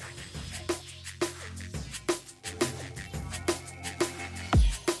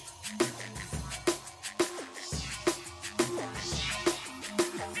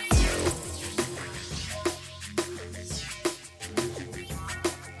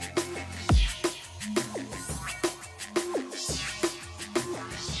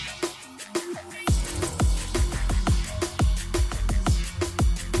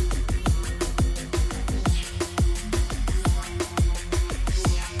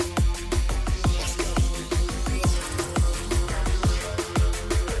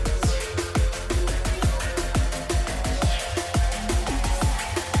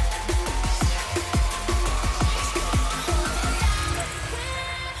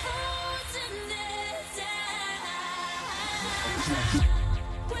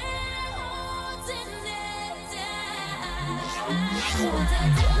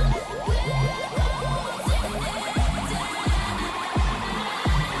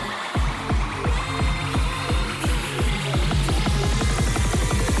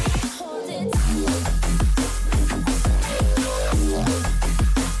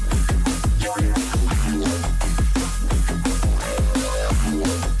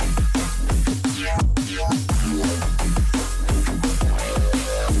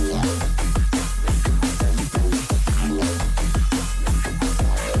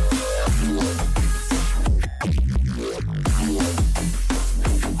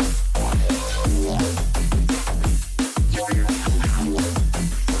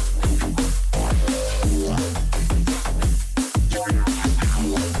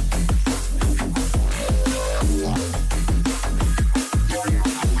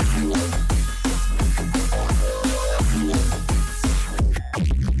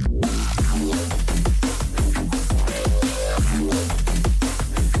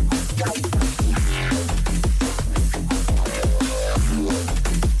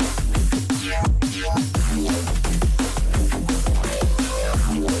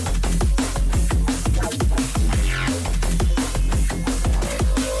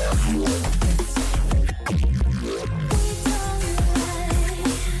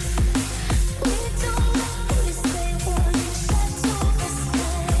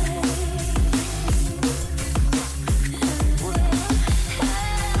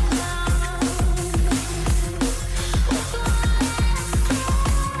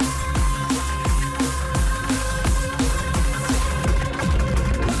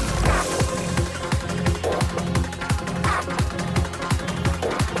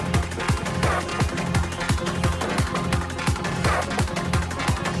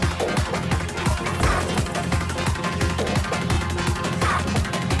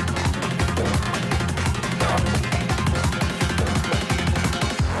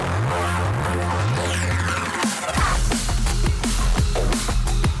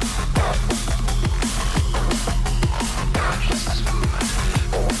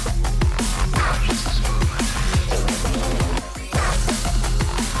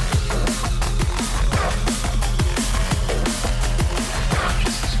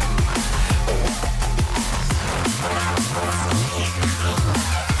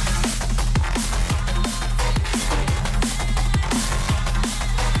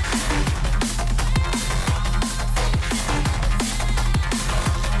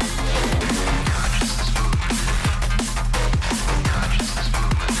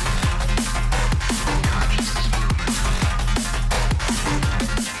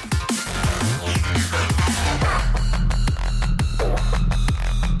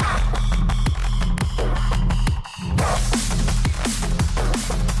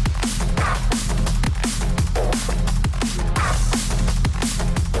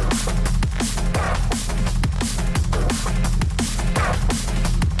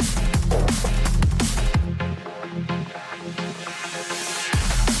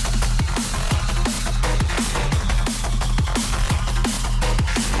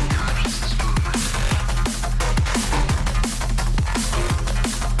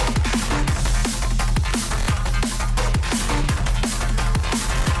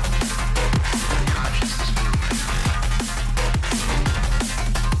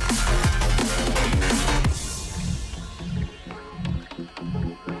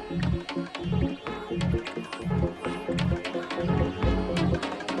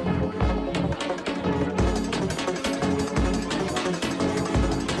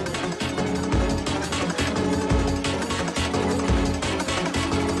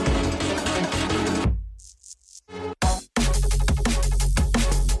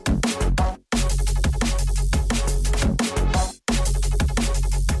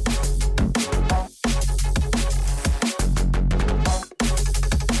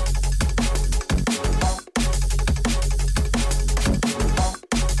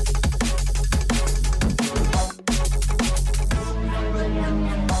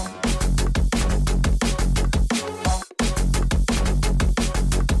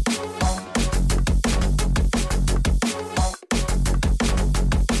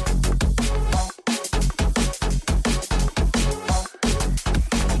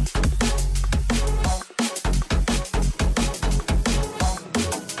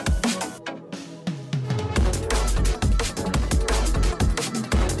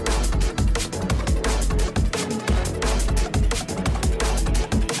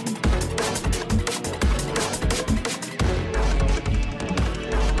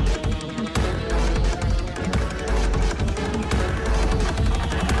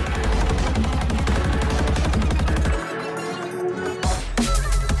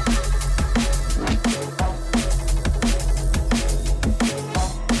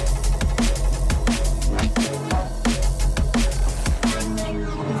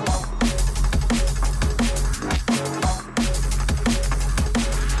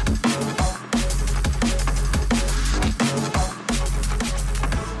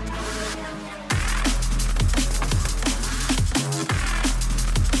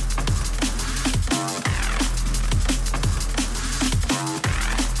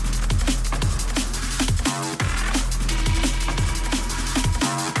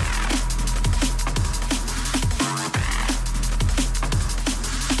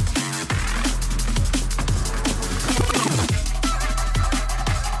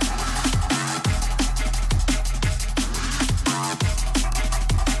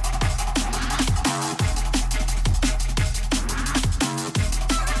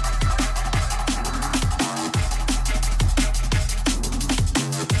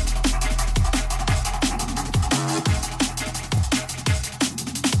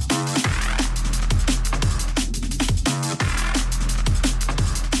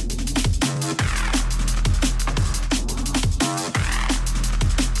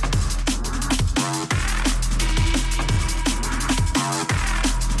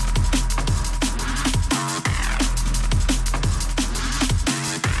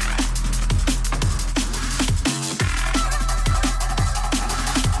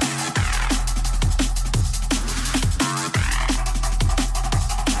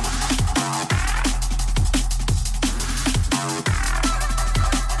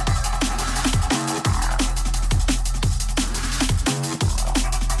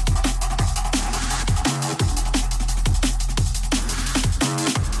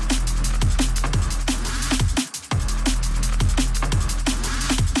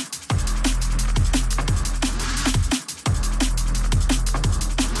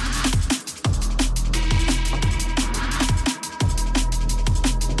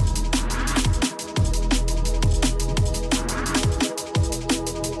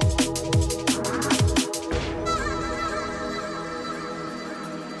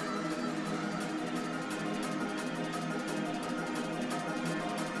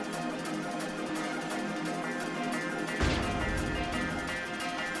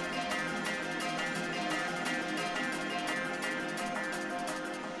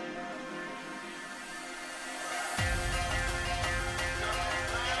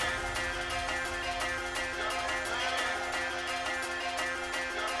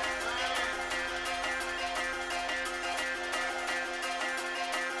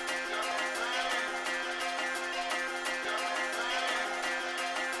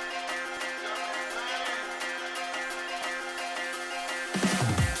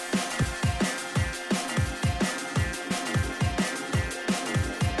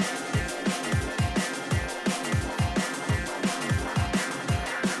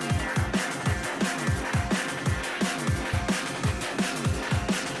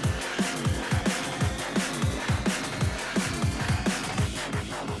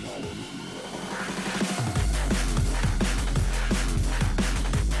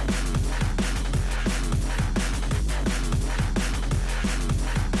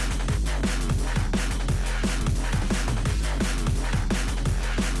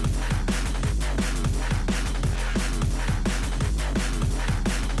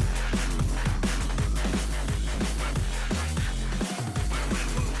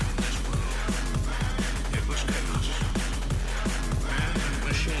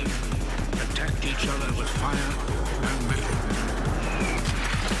 attacked each other with fire and metal.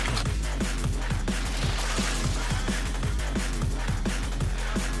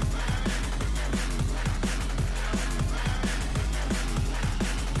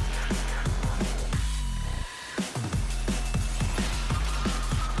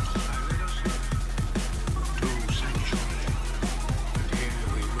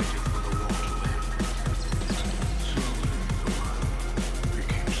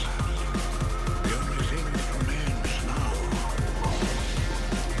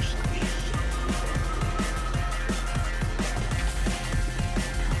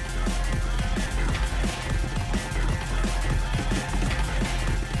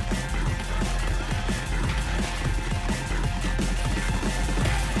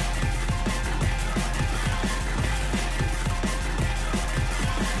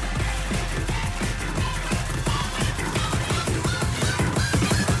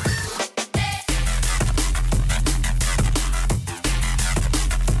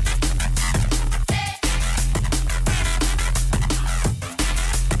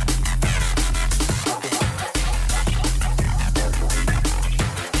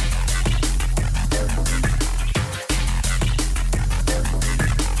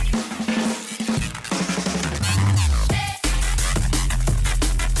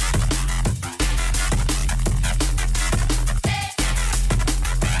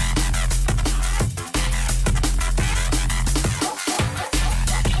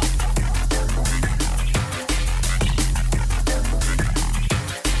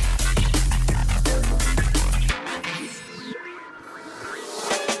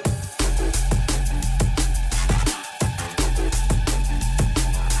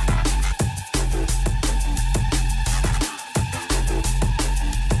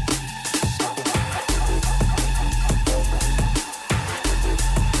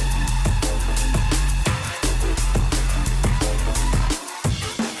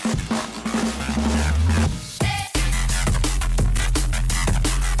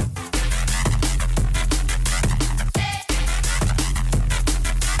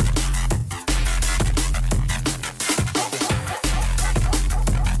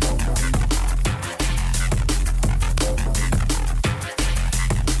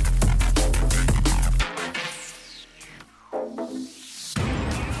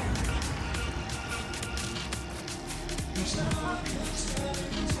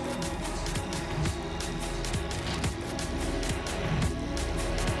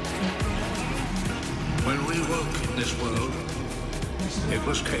 When we woke in this world, it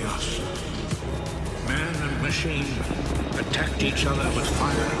was chaos. Man and machine attacked each other with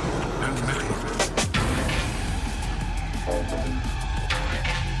fire and metal.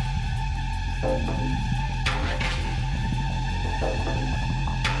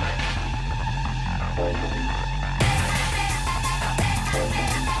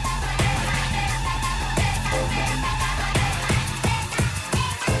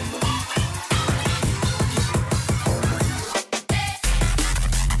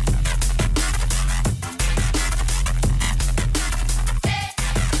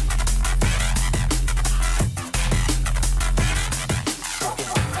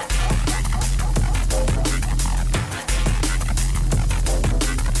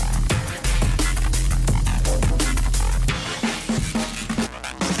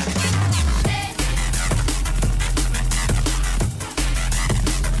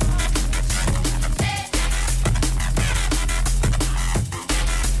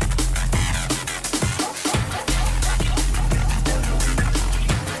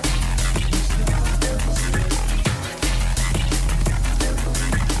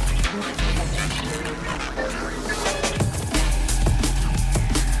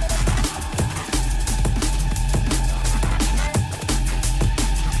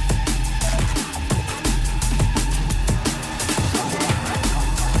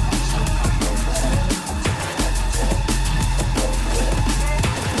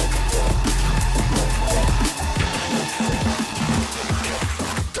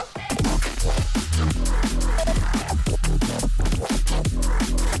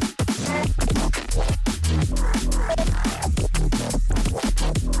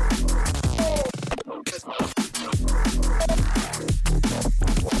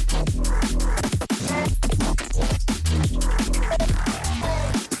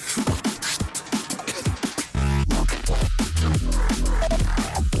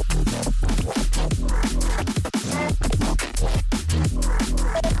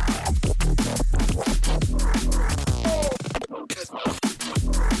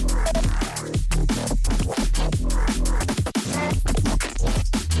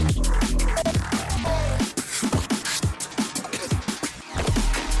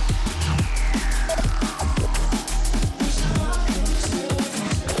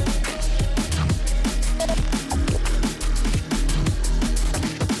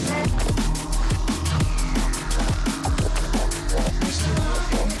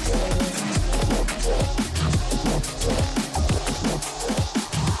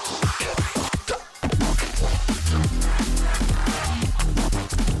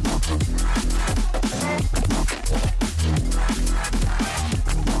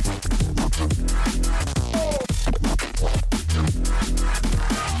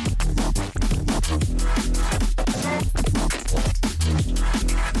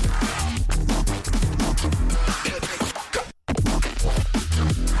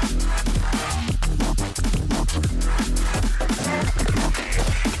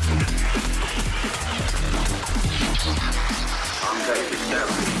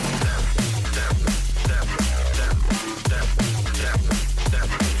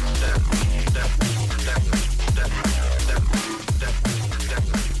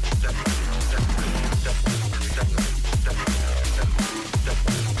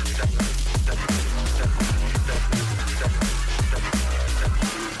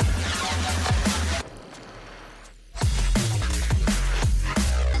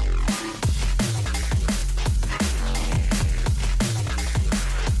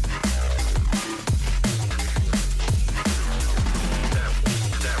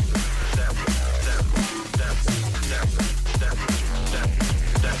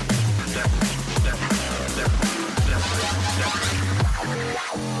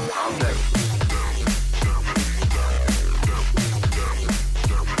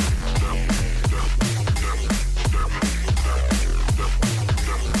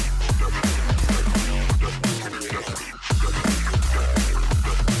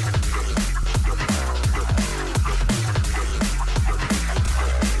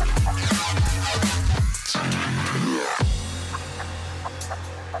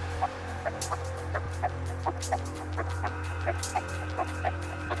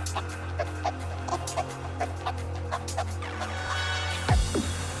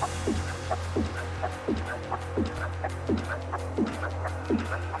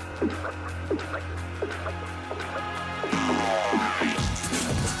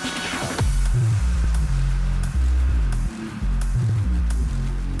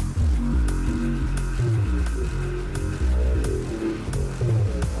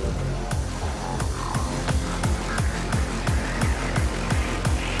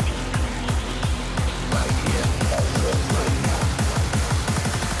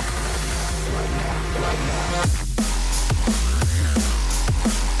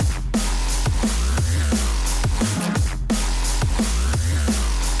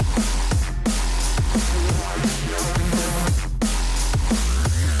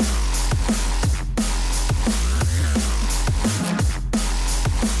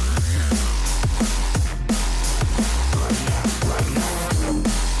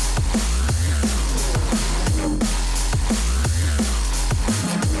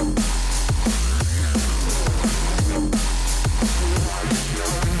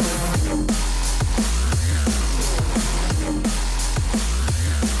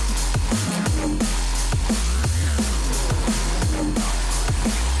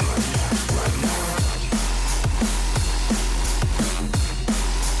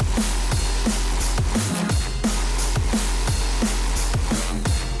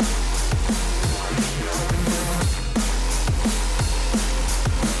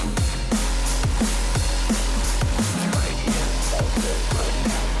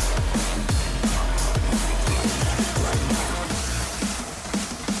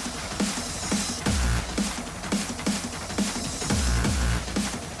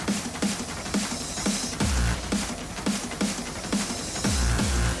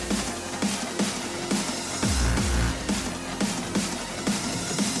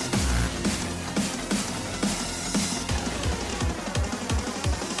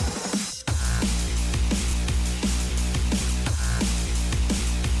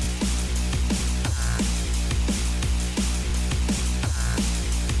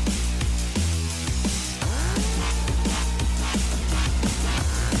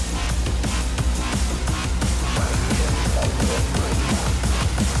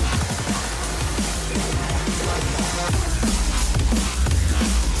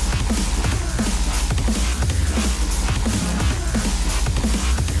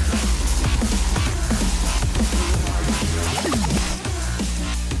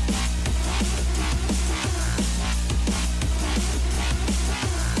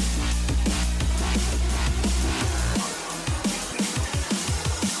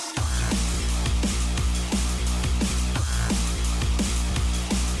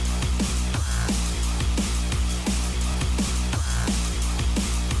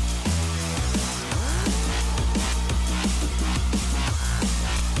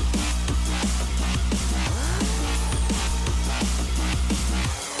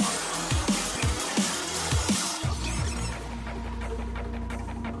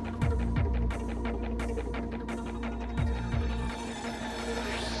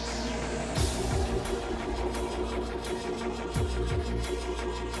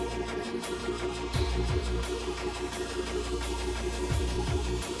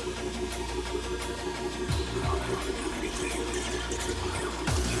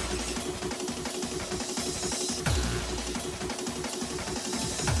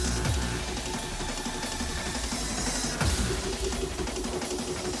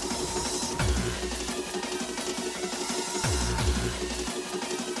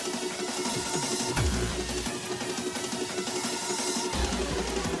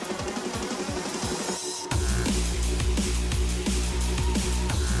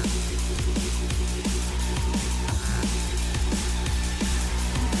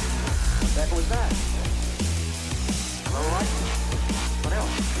 that? Low light? What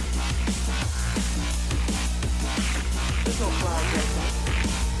else? There's no clouds outside.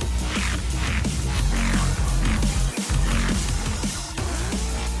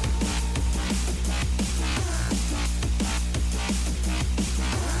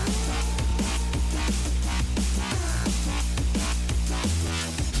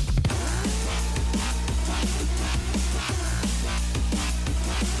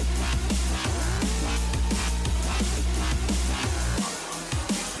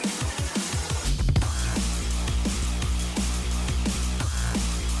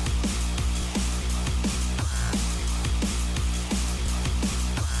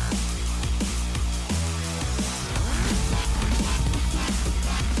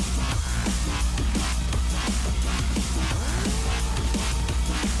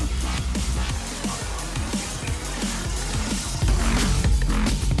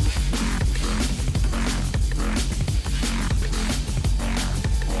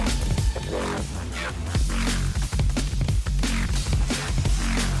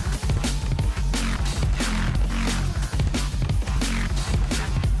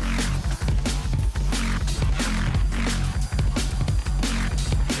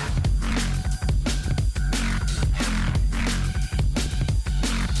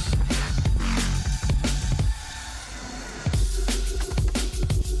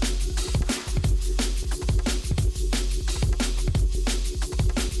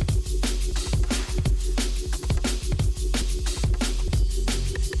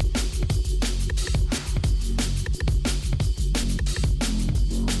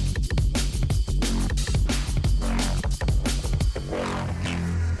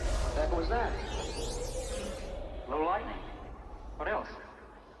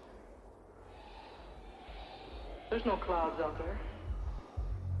 There's no clouds out there.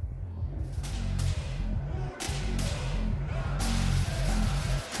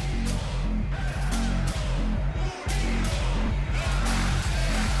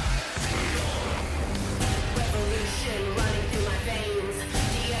 Revolution running through my veins.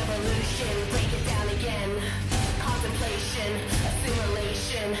 De-evolution, break it down again. Contemplation,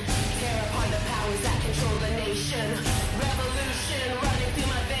 assimilation. Tear apart the powers that control the nation. Revolution running through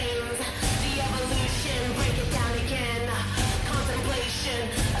my veins. De-evolution, break it down again. Contemplation.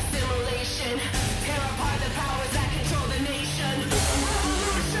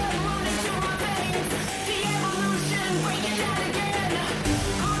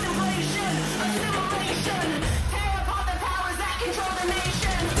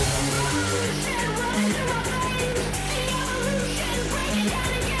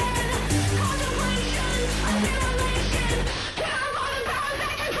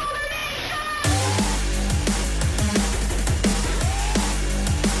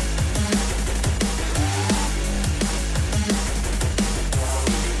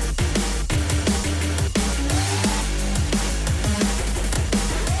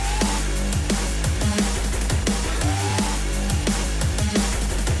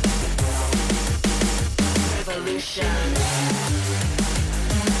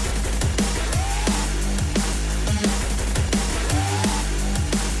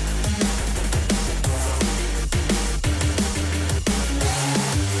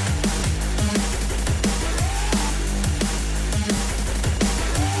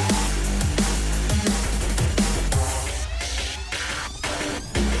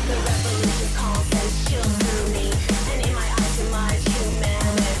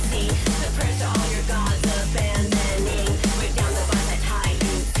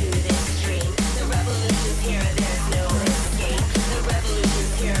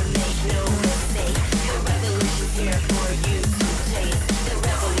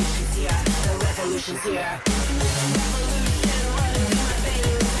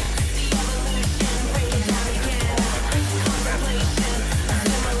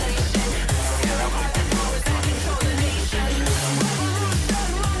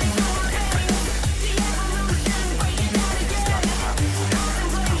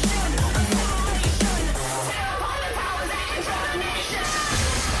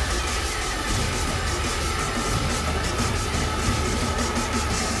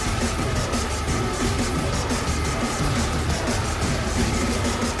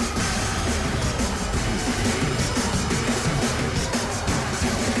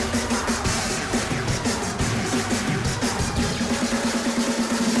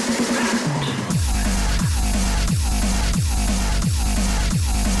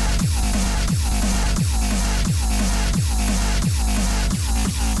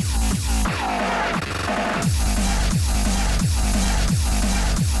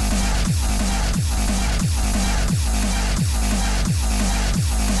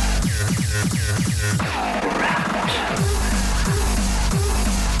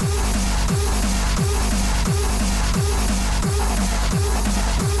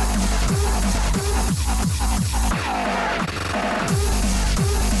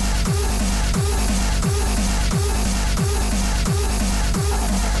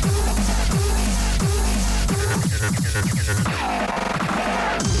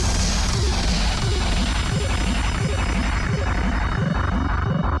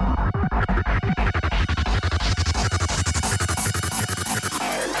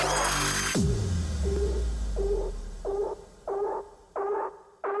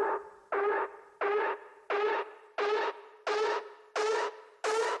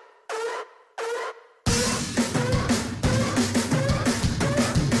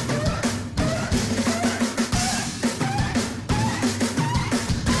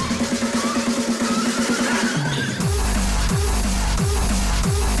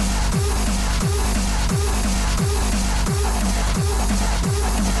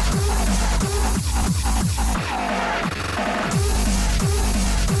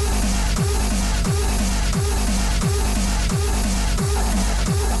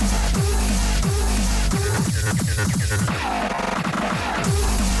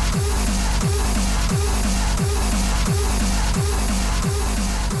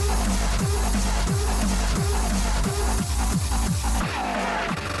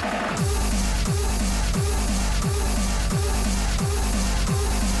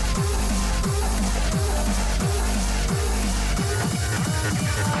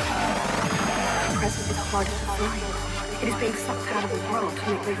 being sucked out of the world to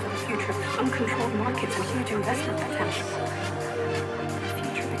make way for the future of uncontrolled markets and huge investment potential. The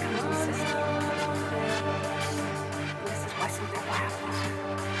future becomes insistent. And this is why something will happen.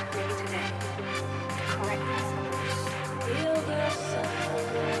 Maybe today. To correct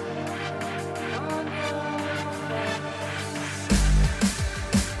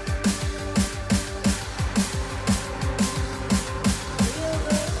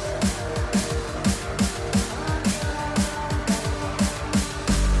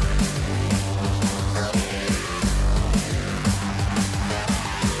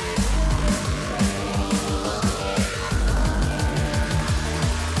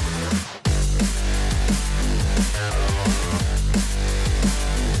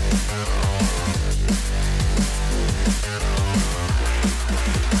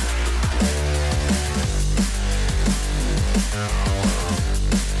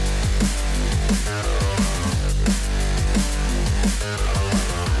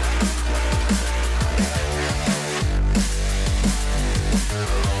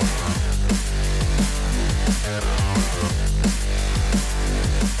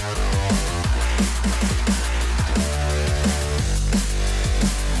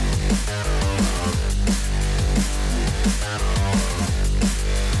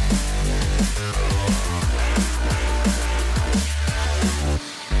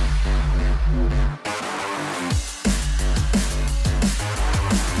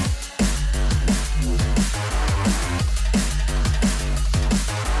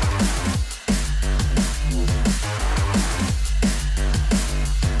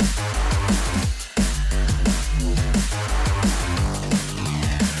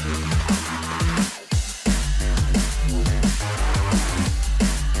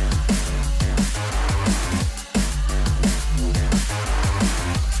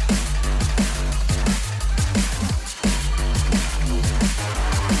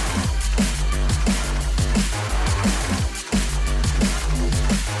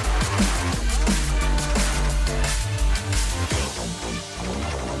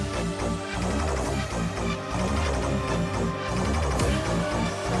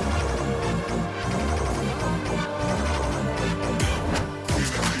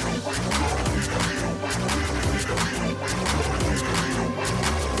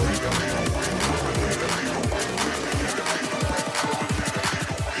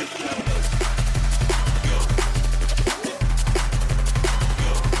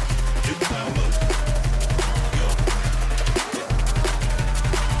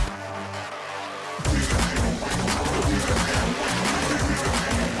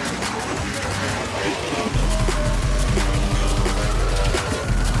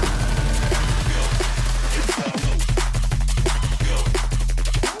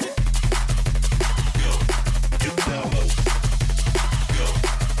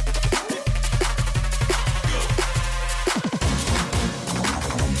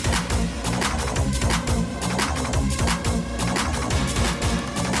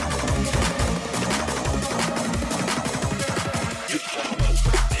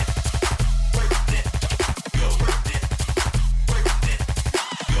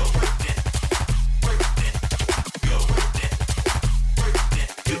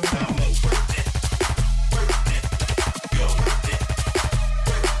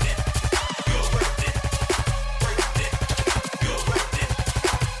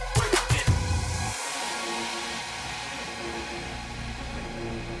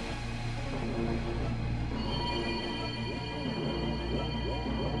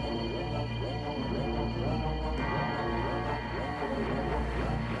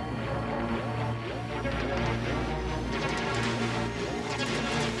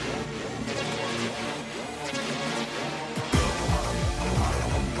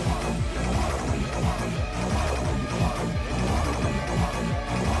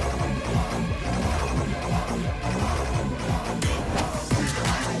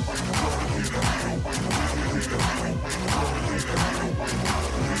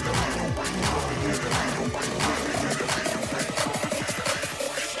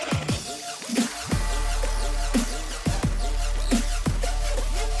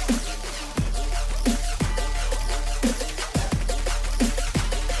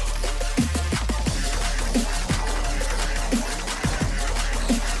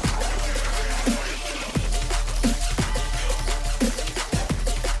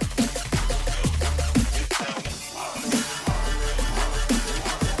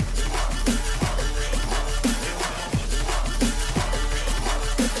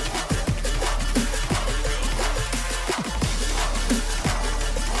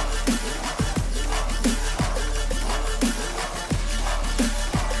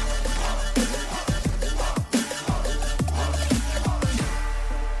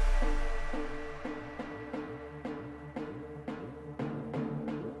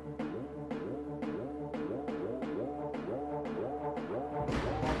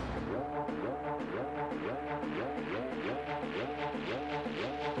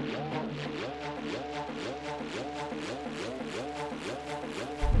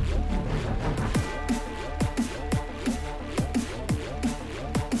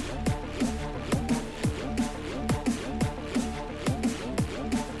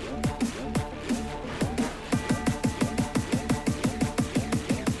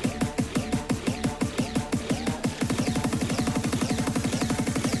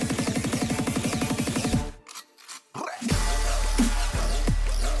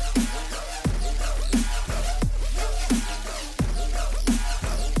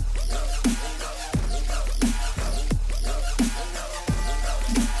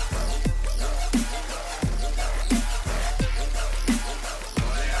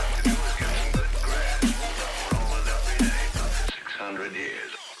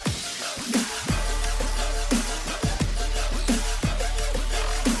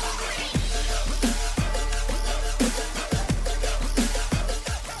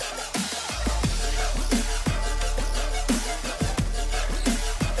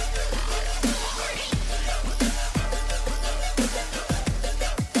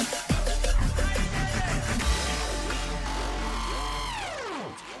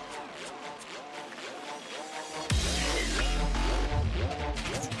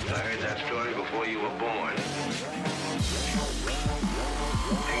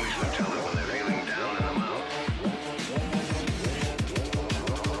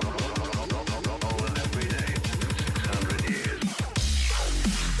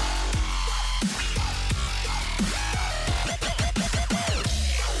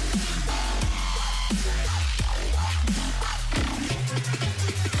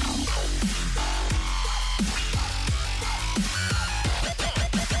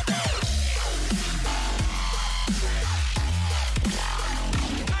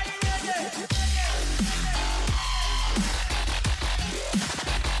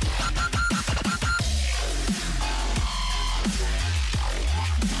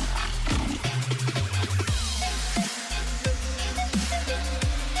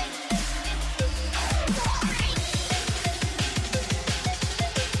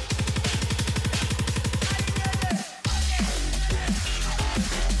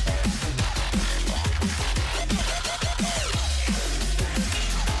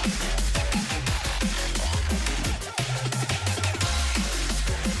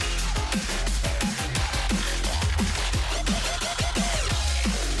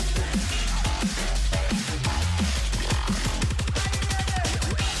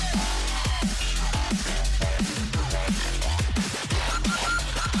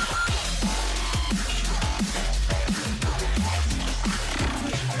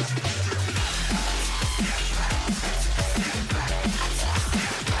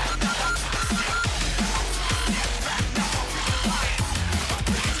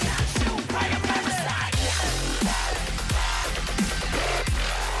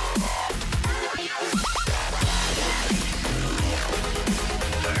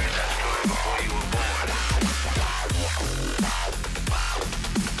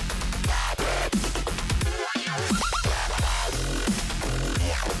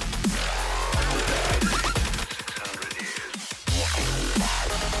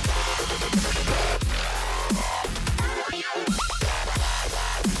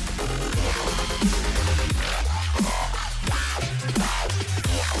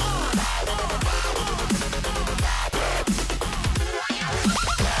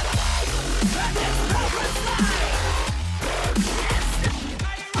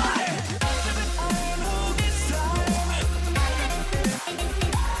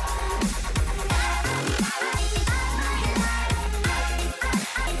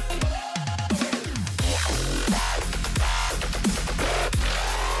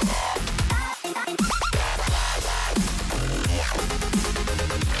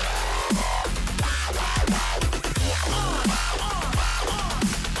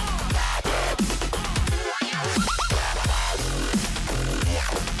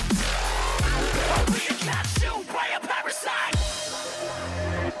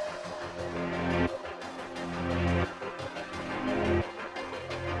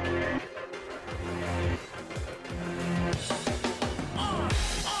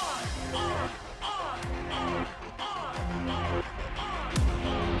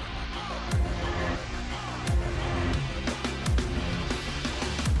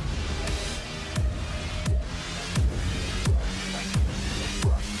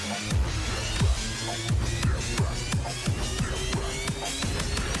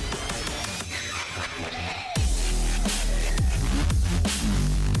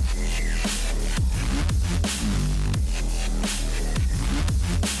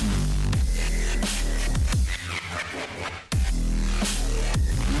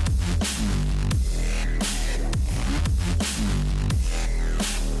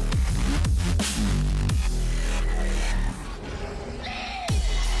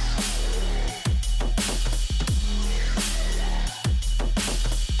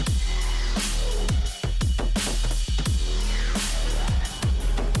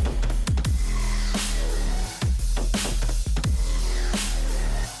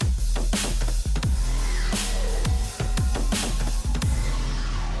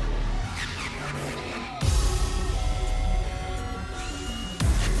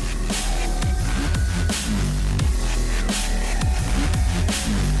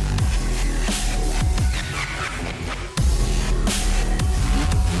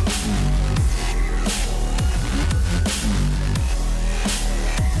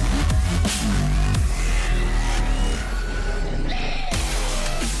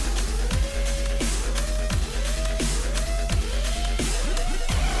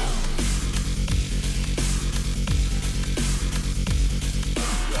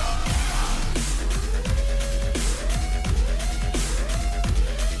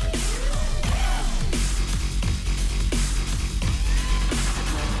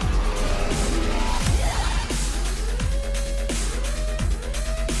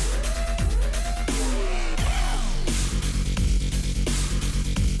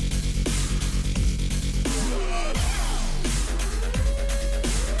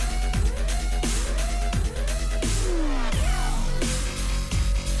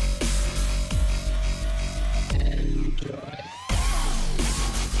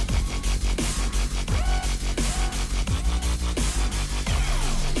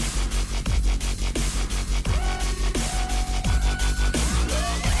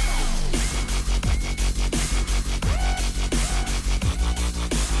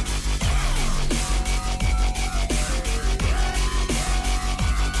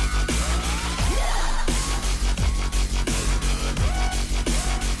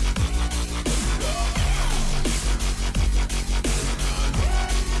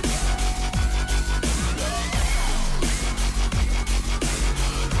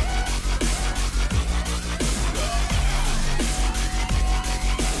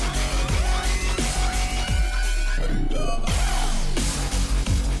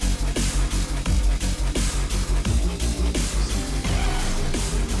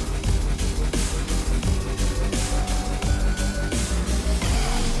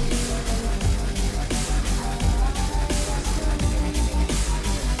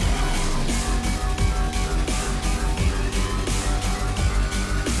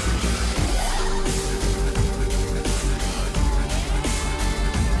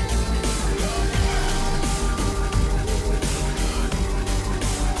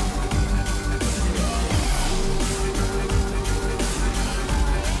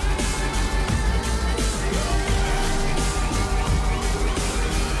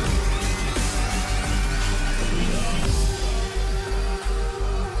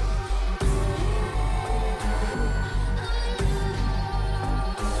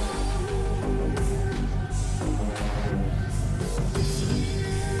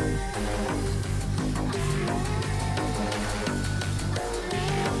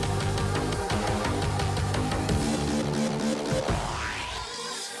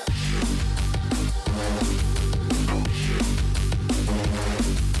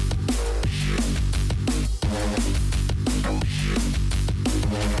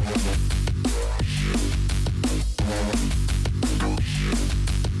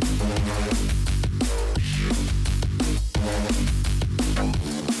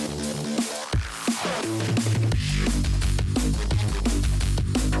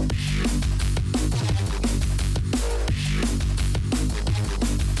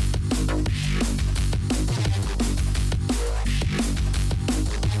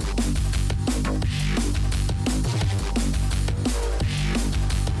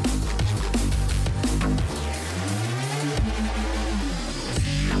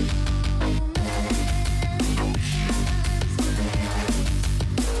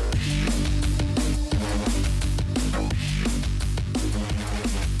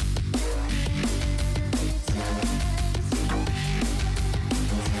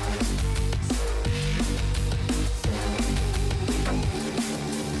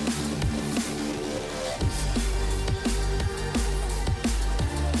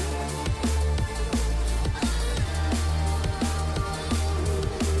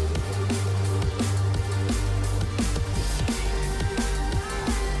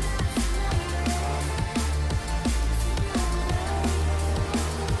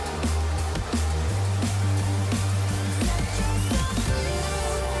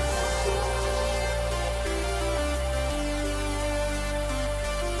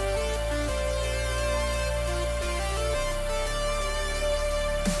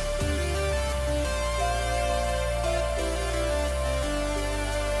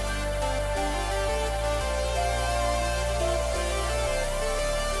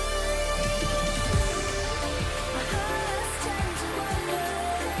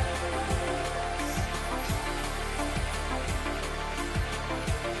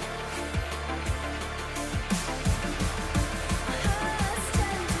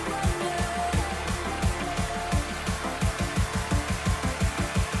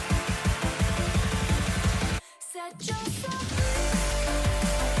Nobody's perfect.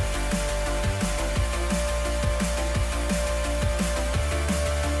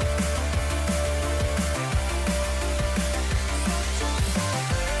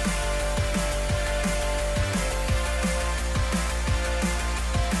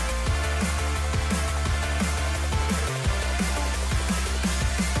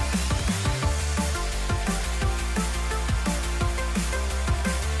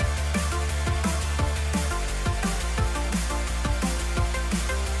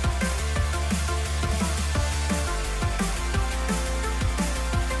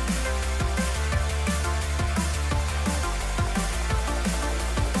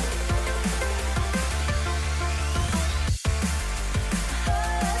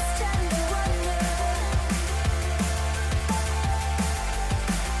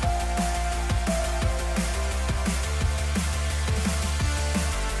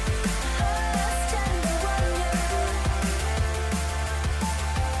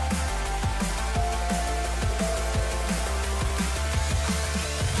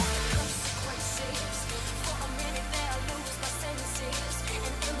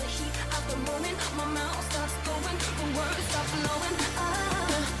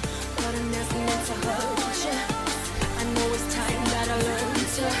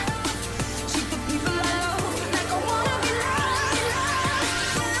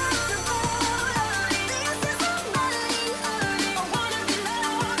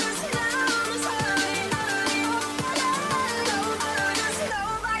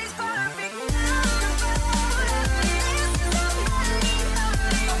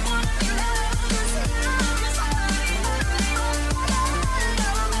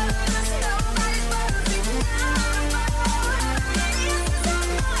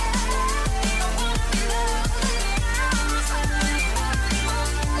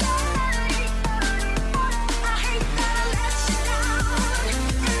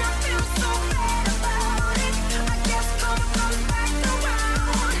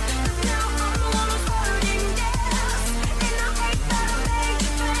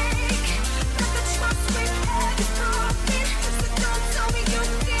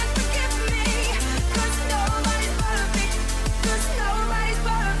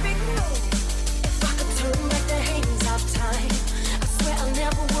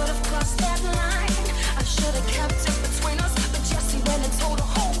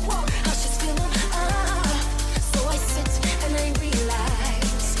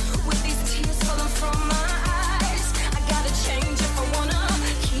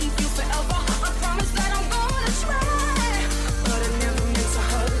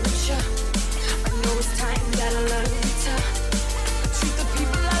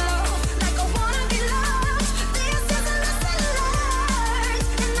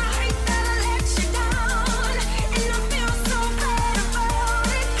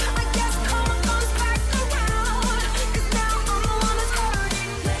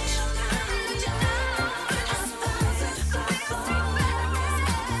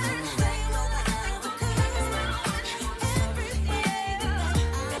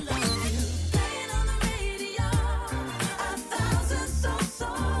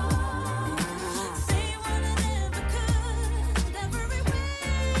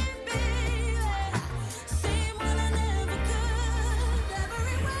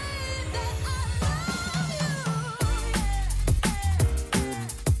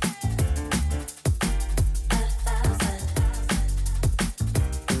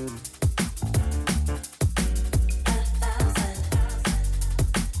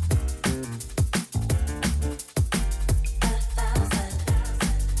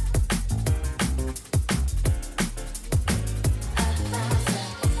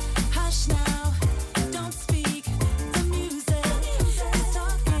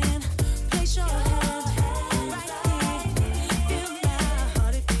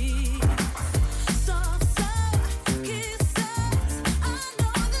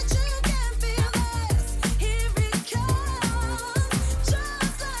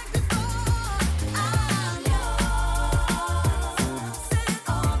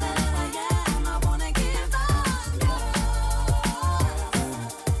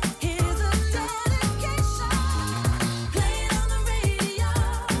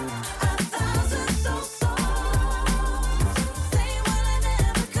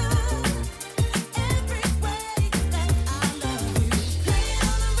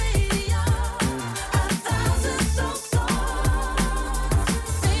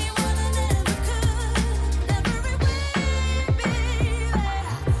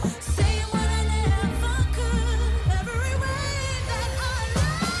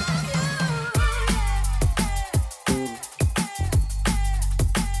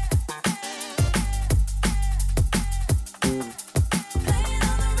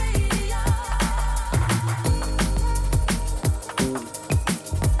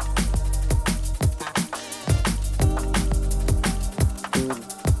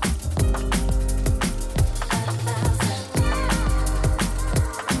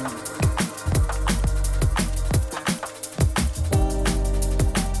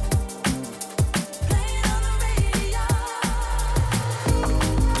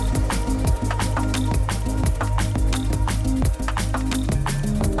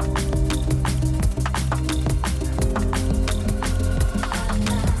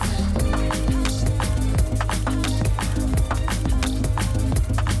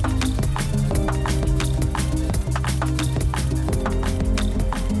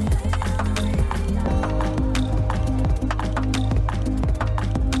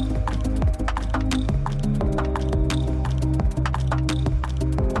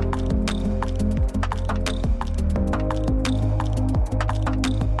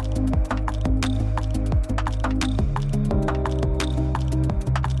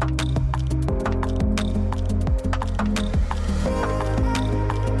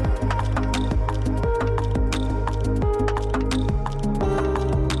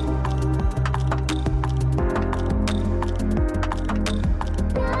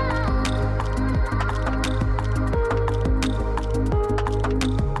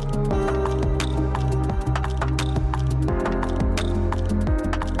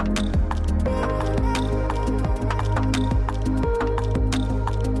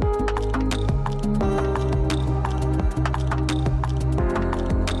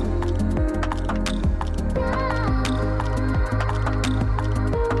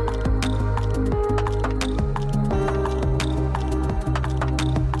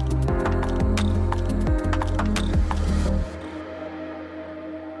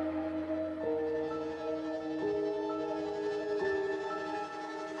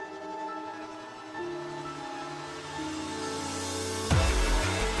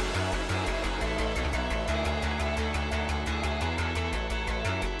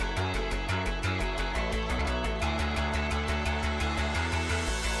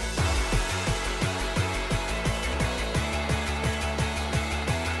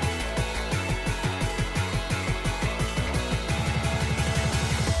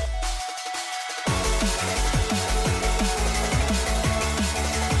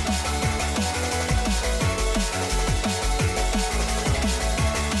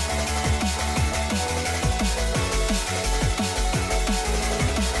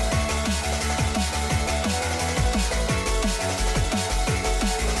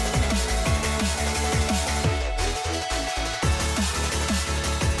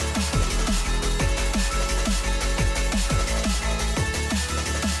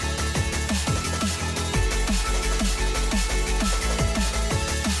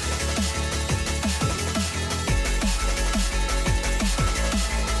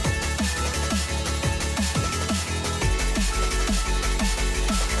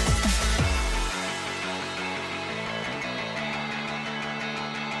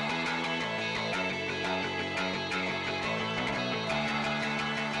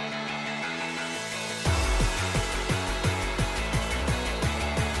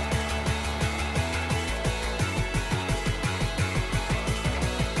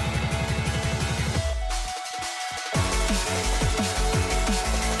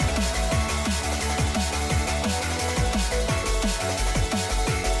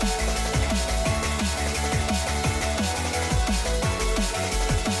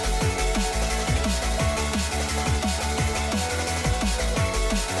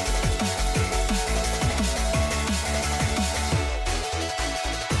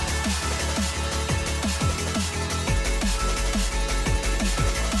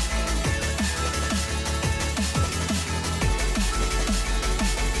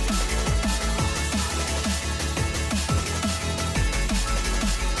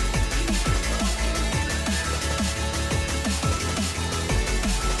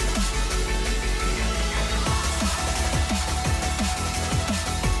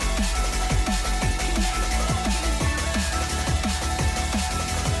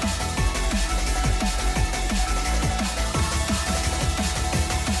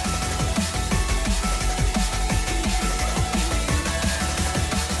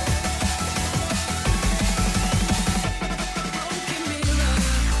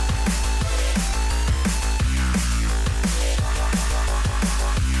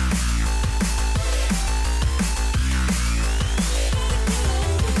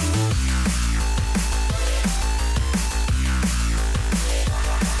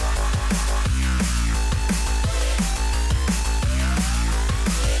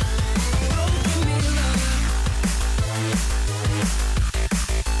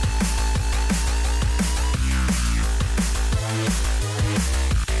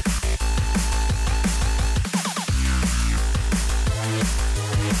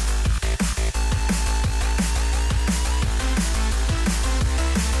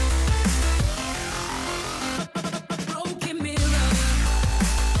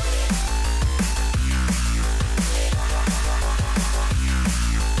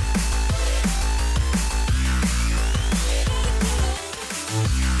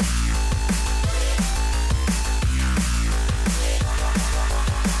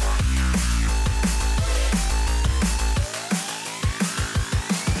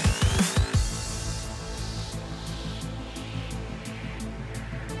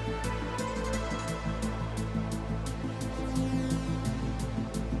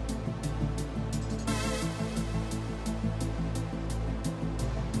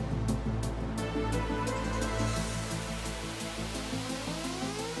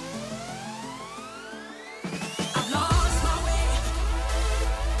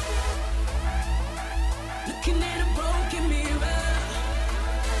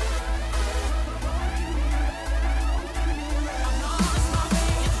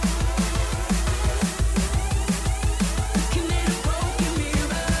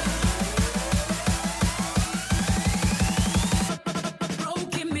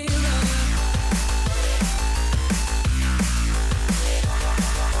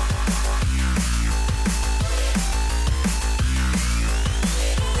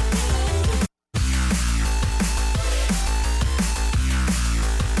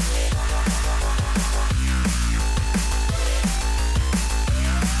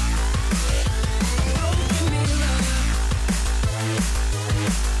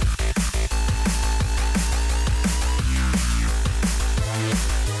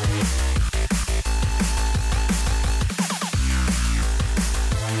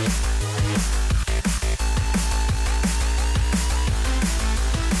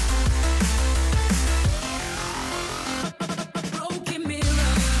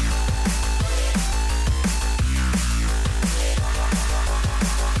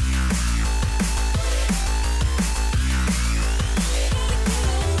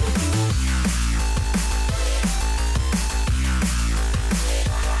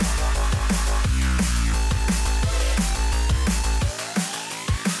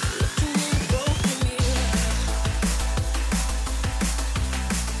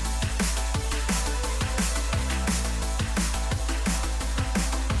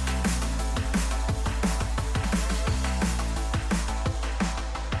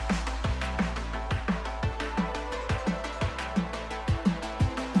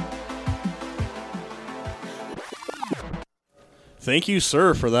 Thank you,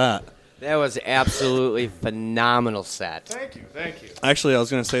 sir, for that. That was absolutely phenomenal set. Thank you, thank you. Actually, I was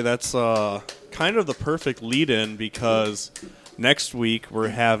going to say that's kind of the perfect lead-in because next week we're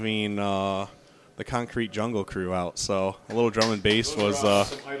having the Concrete Jungle Crew out. So a little drum and bass was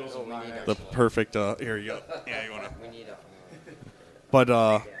the perfect. Here you go. Yeah, you want to. But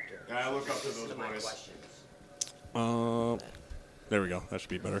I look up to those boys. there we go. That should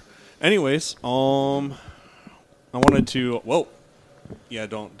be better. Anyways, I wanted to. Whoa. Yeah,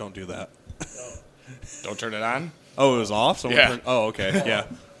 don't do that. Don't turn it on. Oh, it was off. Someone Yeah. turned, oh, okay. Yeah.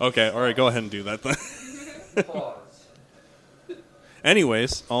 Okay. All right. Go ahead and do that then.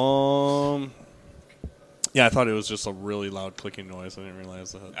 Anyways, yeah, I thought it was just a really loud clicking noise. I didn't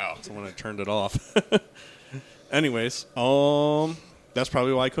realize that someone had turned it off. Anyways, that's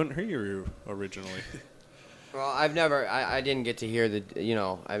probably why I couldn't hear you originally. Well, I didn't get to hear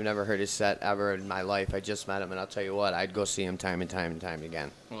I've never heard his set ever in my life. I just met him, and I'll tell you what, I'd go see him time and time and time again.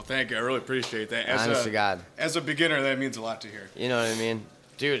 Well, thank you. I really appreciate that. Honest to God. As a beginner, that means a lot to hear. You know what I mean?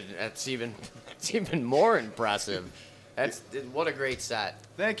 Dude, it's even more impressive. What a great set.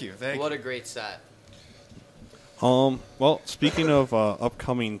 Thank you. What a great set. Well, speaking of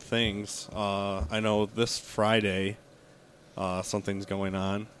upcoming things, I know this Friday something's going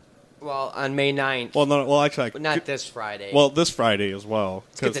on. Well, on May 9th. Well, no. Well, actually, But not this Friday. Well, this Friday as well.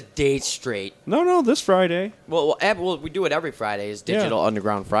 Let's get the dates straight. No, this Friday. Well, we do it every Friday. It's Digital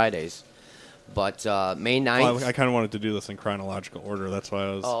Underground Fridays. But May 9th. Well, I kind of wanted to do this in chronological order. That's why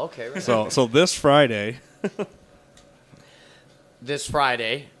I was. Oh, okay. Right. So this Friday. This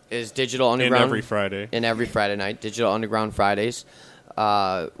Friday is Digital Underground. And every Friday. And every Friday night, Digital Underground Fridays.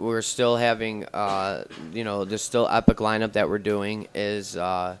 We're still having, there's still epic lineup that we're doing is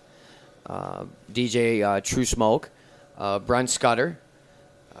DJ True Smoke, Brent Scudder,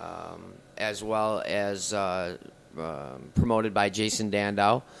 as well as promoted by Jason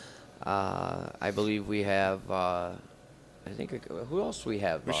Dandow. I believe we have. Who else do we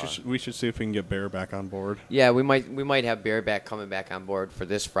have? We should see if we can get Bear back on board. Yeah, we might have Bear coming back on board for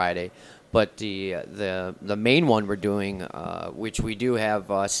this Friday, but the main one we're doing, which we do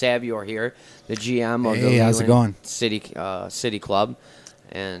have Savior here, the GM of the how's it going? City Club,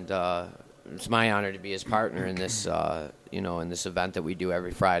 and it's my honor to be his partner in this in this event that we do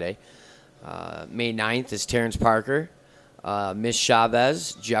every Friday. May 9th is Terrence Parker, Miss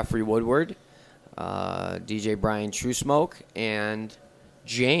Chavez, Jeffrey Woodward, DJ Brian True Smoke, and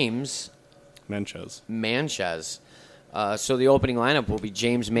James Manchez. So the opening lineup will be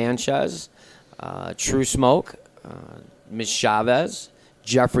James Manchez, True Smoke, Miss Chavez,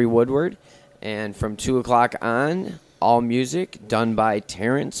 Jeffrey Woodward, and from 2 o'clock on, all music done by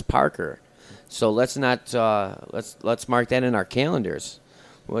Terrence Parker. So let's mark that in our calendars.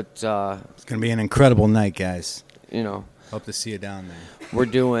 It's going to be an incredible night, guys. Hope to see you down there. We're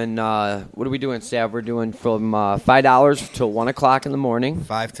doing, what are we doing, Sav? We're doing from $5 till 1 o'clock in the morning.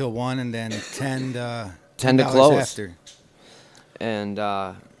 5 till 1, and then 10 to close. After. And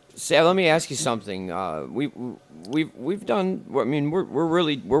Sav, let me ask you something. We've done. I mean, we're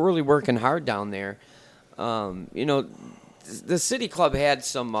really working hard down there. The City Club had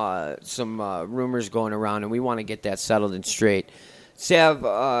some rumors going around, and we want to get that settled and straight. Sav,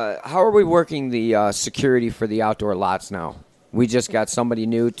 how are we working the security for the outdoor lots now? We just got somebody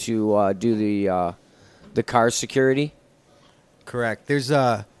new to do the car security. Correct. There's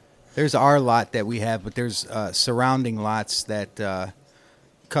our lot that we have, but there's surrounding lots that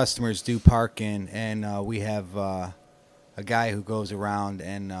customers do park in, and we have a guy who goes around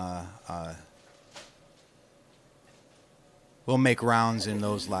and we'll make rounds in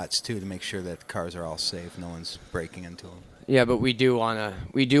those lots too to make sure that the cars are all safe, no one's breaking into them. Yeah, but we do wanna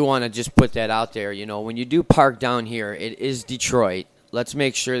just put that out there. When you do park down here, it is Detroit. Let's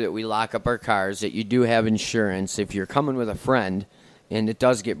make sure that we lock up our cars, that you do have insurance. If you're coming with a friend and it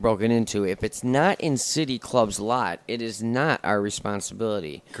does get broken into, if it's not in City Club's lot, it is not our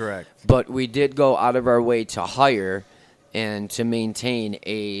responsibility. Correct. But we did go out of our way to hire and to maintain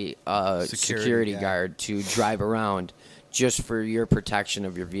a security guard to drive around just for your protection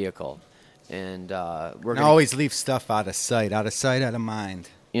of your vehicle. And we're gonna always leave stuff out of sight, out of mind.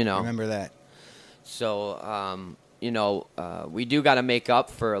 Remember that. So, we do got to make up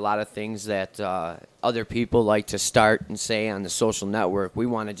for a lot of things that other people like to start and say on the social network. We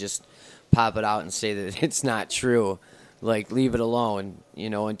want to just pop it out and say that it's not true. Like, leave it alone.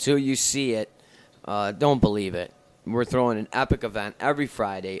 Until you see it, don't believe it. We're throwing an epic event every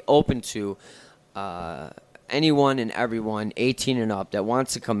Friday, open to anyone and everyone 18 and up that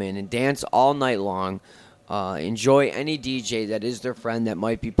wants to come in and dance all night long, enjoy any DJ that is their friend that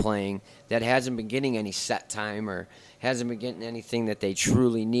might be playing, that hasn't been getting any set time or hasn't been getting anything that they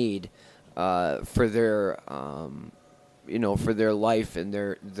truly need for their for their life and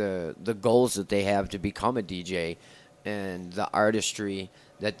the goals that they have to become a DJ and the artistry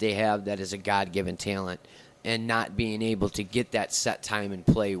that they have that is a God-given talent, and not being able to get that set time and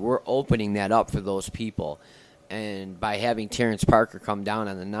play. We're opening that up for those people. And by having Terrence Parker come down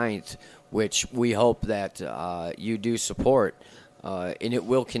on the 9th, which we hope that you do support, and it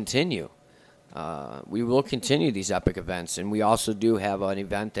will continue. We will continue these epic events. And we also do have an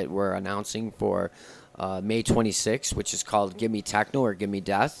event that we're announcing for May 26th, which is called Give Me Techno or Give Me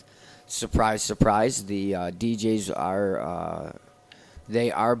Death. Surprise, surprise. The DJs are...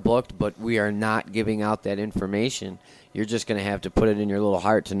 they are booked, but we are not giving out that information. You're just going to have to put it in your little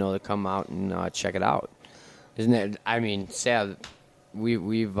heart to know to come out and check it out. Isn't it? I mean, Sav,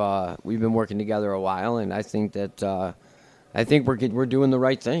 we've been working together a while, and I think that we're doing the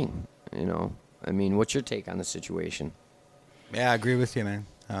right thing. You know, I mean, what's your take on the situation? Yeah, I agree with you, man.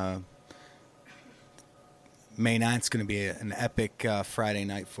 May 9th's going to be an epic Friday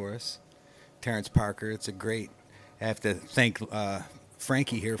night for us. Terrence Parker, it's a great. I have to thank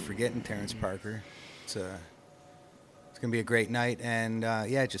Frankie here for getting Terrence Parker. It's going to be a great night, and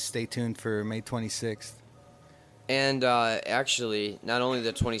just stay tuned for May 26th. And actually, not only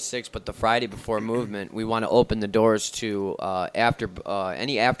the 26th, but the Friday before Movement, we want to open the doors to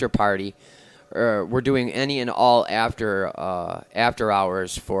any after party. We're doing any and all after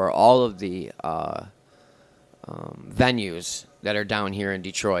hours for all of the venues that are down here in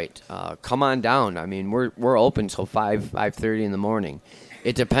Detroit. Come on down. I mean, we're open till 5:30 in the morning.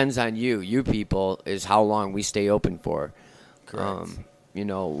 It depends on you people, is how long we stay open for. Correct.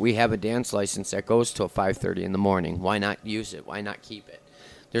 We have a dance license that goes till 5:30 in the morning. Why not use it? Why not keep it?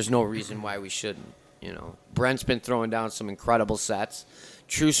 There's no reason why we shouldn't. Brent's been throwing down some incredible sets.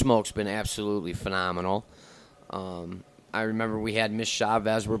 True Smoke's been absolutely phenomenal. I remember we had Miss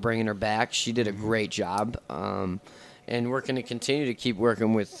Chavez. We're bringing her back. She did a great job. And we're going to continue to keep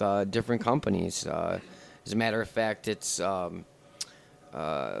working with different companies. As a matter of fact, it's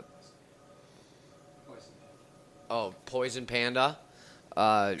Poison Panda.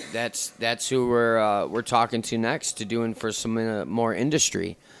 That's who we're talking to next, to doing for some more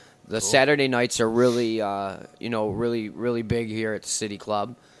industry. The cool. Saturday nights are really really big here at the City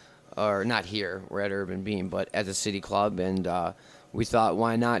Club, or not here. We're at Urban Beam, but at the City Club, and we thought,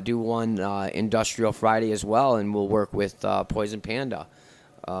 why not do one Industrial Friday as well, and we'll work with Poison Panda.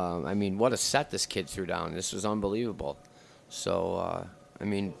 I mean, what a set this kid threw down. This was unbelievable. So, I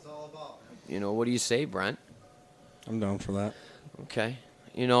mean, what do you say, Brent? I'm down for that. Okay.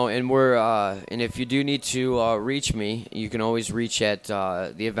 And we're and if you do need to reach me, you can always reach at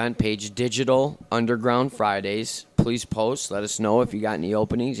the event page, Digital Underground Fridays. Please post. Let us know if you got any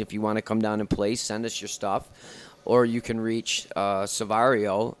openings. If you want to come down and play, send us your stuff. Or you can reach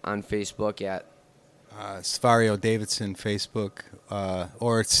Savario on Facebook at Savario Davidson Facebook,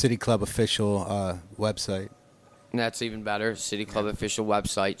 or City Club official website. And that's even better. City Club official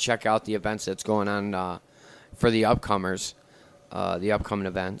website. Check out the events that's going on for the upcomers, the upcoming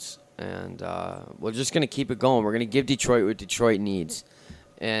events. And we're just going to keep it going. We're going to give Detroit what Detroit needs.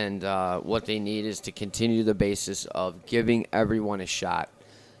 And what they need is to continue the basis of giving everyone a shot.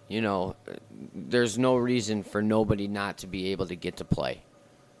 There's no reason for nobody not to be able to get to play.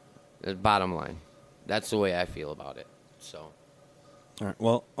 The bottom line. That's the way I feel about it. So, all right.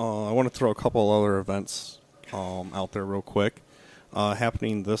 Well, I want to throw a couple other events out there real quick.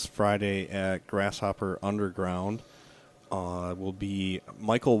 Happening this Friday at Grasshopper Underground will be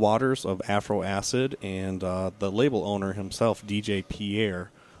Michael Waters of Afro Acid and the label owner himself, DJ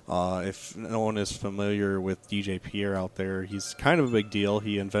Pierre. If no one is familiar with DJ Pierre out there, he's kind of a big deal.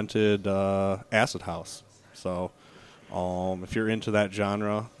 He invented Acid House. So if you're into that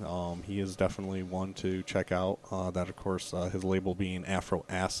genre, he is definitely one to check out. That, of course, his label being Afro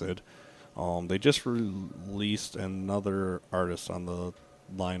Acid. They just released another artist on the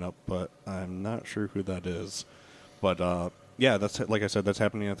lineup, but I'm not sure who that is. But, that's, like I said, that's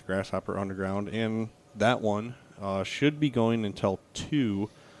happening at the Grasshopper Underground. And that one should be going until 2.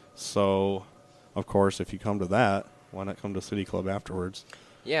 So, of course, if you come to that, why not come to City Club afterwards?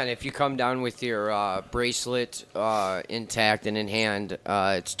 Yeah, and if you come down with your bracelet intact and in hand,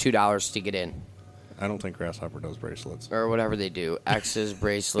 it's $2 to get in. I don't think Grasshopper does bracelets. Or whatever they do. X's,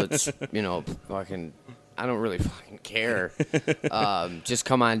 bracelets, fucking... I don't really fucking care. Just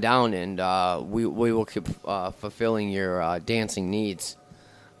come on down, and we will keep fulfilling your dancing needs.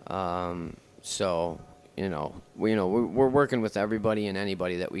 We're working with everybody and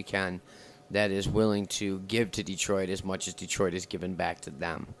anybody that we can that is willing to give to Detroit as much as Detroit is giving back to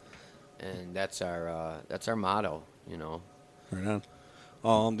them, and that's our motto. you know. Right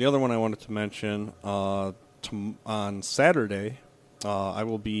on. The other one I wanted to mention, on Saturday, I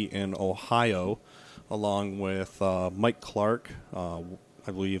will be in Ohio along with Mike Clark. I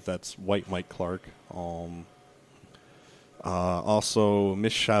believe that's White Mike Clark. Also,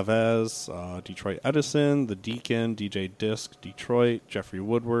 Miss Chavez, Detroit Edison, The Deacon, DJ Disc, Detroit, Jeffrey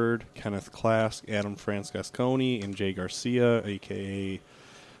Woodward, Kenneth Klask, Adam Francesconi, and Jay Garcia, a.k.a.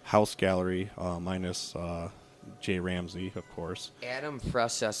 House Gallery, minus Jay Ramsey, of course. Adam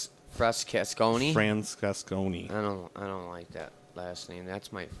Francesconi. Francesconi. I don't like that last name.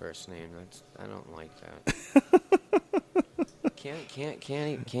 That's my first name. I don't like that. Can't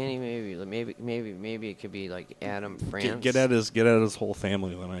he maybe it could be like Adam France. Get at his whole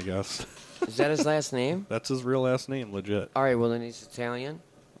family then, I guess. Is that his last name? That's his real last name, legit. All right, well then he's Italian.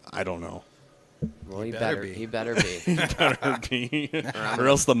 I don't know. Well, he better be. He better be. Or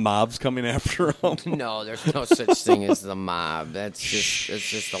else the mob's coming after him. No, there's no such thing as the mob. It's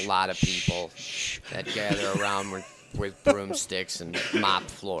just a lot of people that gather around with broomsticks and mop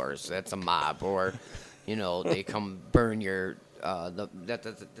floors. That's a mob. Or, they come burn your. That's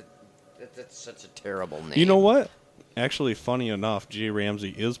such a terrible name. You know what? Actually, funny enough, Jay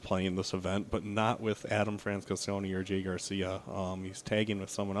Ramsey is playing this event, but not with Adam Francesconi or Jay Garcia. He's tagging with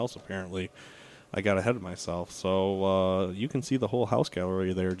someone else, apparently. I got ahead of myself. So you can see the whole House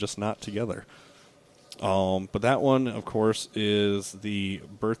Gallery there, just not together. But that one, of course, is the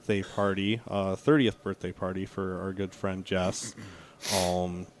birthday party, 30th birthday party for our good friend Jess.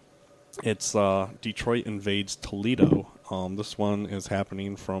 It's Detroit Invades Toledo. This one is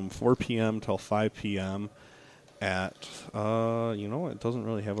happening from 4 p.m. till 5 p.m. at, it doesn't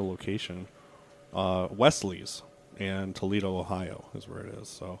really have a location. Wesley's in Toledo, Ohio is where it is.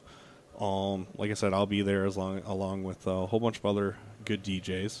 So, like I said, I'll be there along with a whole bunch of other good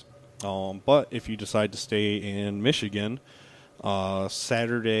DJs. But if you decide to stay in Michigan,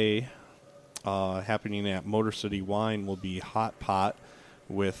 Saturday happening at Motor City Wine will be Hot Pot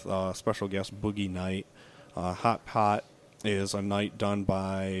with special guest Boogie Night. Hot Pot is a night done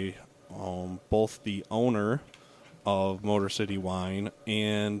by both the owner of Motor City Wine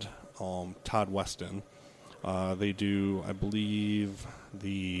and Todd Weston. They do, I believe,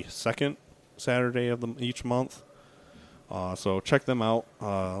 the second Saturday of each month. So check them out,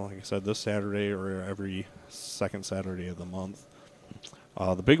 like I said, this Saturday or every second Saturday of the month.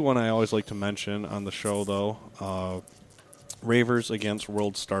 The big one I always like to mention on the show, though, Ravers Against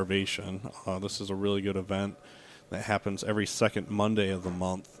World Starvation. This is a really good event that happens every second Monday of the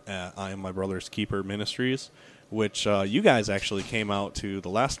month at I Am My Brother's Keeper Ministries, which you guys actually came out to the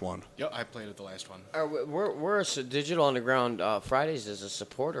last one. Yep, I played at the last one. We're Digital Underground Fridays is a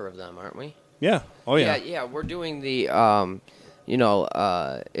supporter of them, aren't we? Yeah. Oh, yeah. Yeah, we're doing the,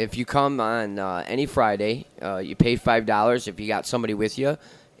 if you come on any Friday, you pay $5 if you got somebody with you,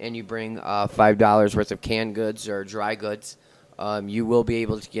 and you bring $5 worth of canned goods or dry goods, you will be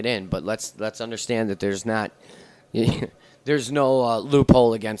able to get in. But let's understand that there's not, there's no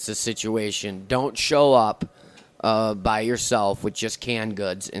loophole against this situation. Don't show up by yourself with just canned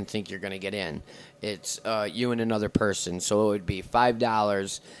goods and think you're going to get in. It's you and another person, so it would be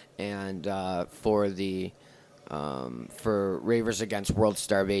 $5. And for Ravers Against World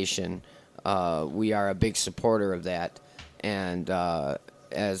Starvation, we are a big supporter of that. And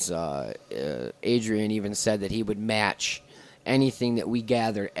as Adrian even said that he would match anything that we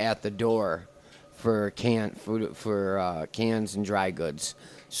gather at the door for cans and dry goods.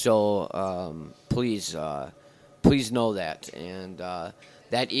 So please know that. And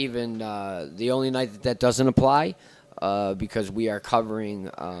that even the only night that doesn't apply. Because we are covering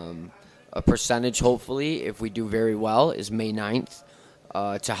a percentage, hopefully, if we do very well, is May 9th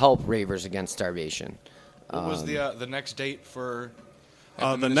to help Ravers Against Starvation. What was the next date for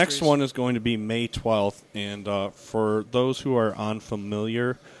the next one is going to be May 12th, and for those who are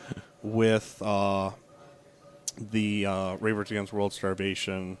unfamiliar with the Ravers Against World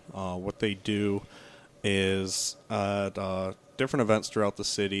Starvation, what they do is at different events throughout the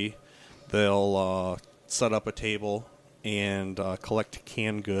city, they'll set up a table and collect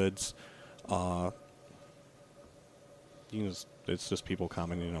canned goods. It's just people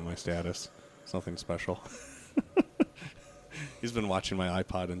commenting on my status. It's nothing special. He's been watching my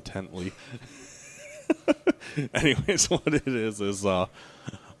iPod intently. Anyways, what it is it's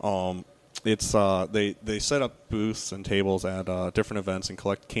they set up booths and tables at different events and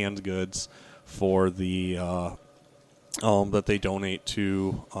collect canned goods for the that they donate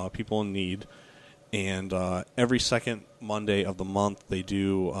to people in need. And every second Monday of the month, they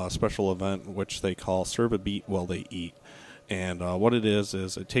do a special event which they call Serve a Beat While They Eat. And what it is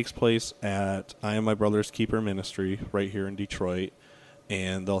it takes place at I Am My Brother's Keeper Ministry right here in Detroit.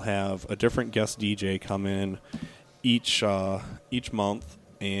 And they'll have a different guest DJ come in each month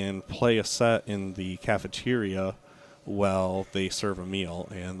and play a set in the cafeteria while they serve a meal.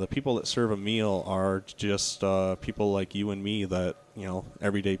 And the people that serve a meal are just people like you and me that,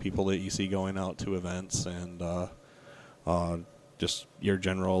 everyday people that you see going out to events and just your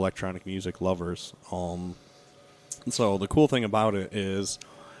general electronic music lovers. So the cool thing about it is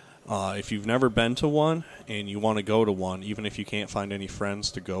if you've never been to one and you want to go to one, even if you can't find any friends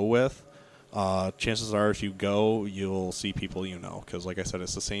to go with, chances are if you go, you'll see people you know. Because like I said,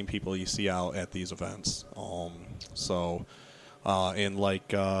 it's the same people you see out at these events. And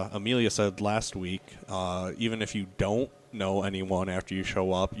like Amelia said last week, even if you don't know anyone after you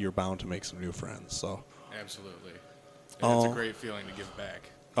show up, you're bound to make some new friends. So Absolutely. And it's a great feeling to give back.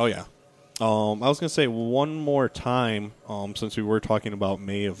 Oh, yeah. I was going to say one more time, since we were talking about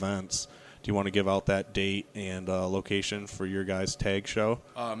May events, do you want to give out that date and location for your guys' tag show?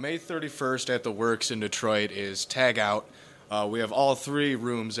 May 31st at the Works in Detroit is Tag Out. We have all 3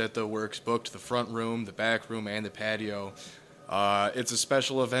 rooms at the Works booked, the front room, the back room, and the patio. It's a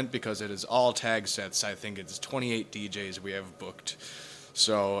special event because it is all tag sets. I think it's 28 DJs we have booked.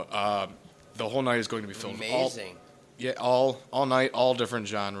 So the whole night is going to be filled. Amazing. All night, all different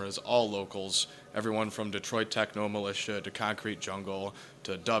genres, all locals. Everyone from Detroit Techno Militia to Concrete Jungle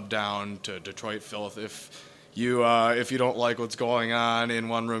to Dub Down to Detroit Filth. If you don't like what's going on in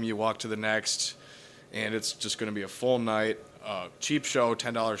one room, you walk to the next, and it's just going to be a full night, cheap show,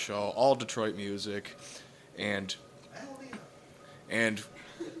 $10 show, all Detroit music, and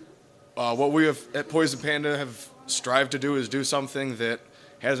what we have at Poison Panda have strived to do is do something that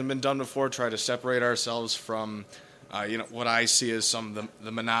hasn't been done before. Try to separate ourselves from what I see as some of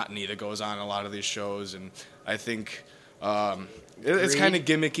the monotony that goes on in a lot of these shows, and I think it's kind of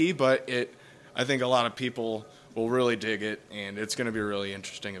gimmicky, but I think a lot of people will really dig it, and it's going to be a really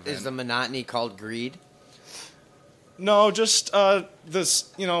interesting event. Is the monotony called greed? No, just the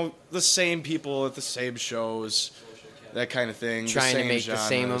same people at the same shows, that kind of thing. Trying to make genres. the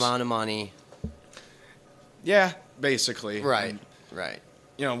same amount of money. Yeah, basically. Right.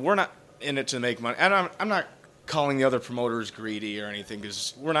 We're not in it to make money, and I'm not calling the other promoters greedy or anything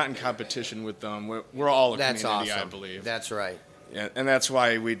because we're not in competition with them. We're all a That's community, awesome. I believe. That's right. Yeah, and that's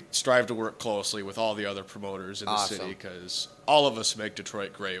why we strive to work closely with all the other promoters in the Awesome. city because all of us make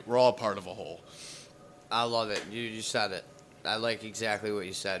Detroit great. We're all part of a whole. I love it. You said it. I like exactly what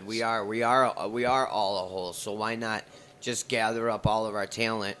you said. We are all a whole. So why not just gather up all of our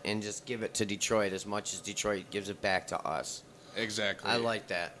talent and just give it to Detroit as much as Detroit gives it back to us? Exactly. I like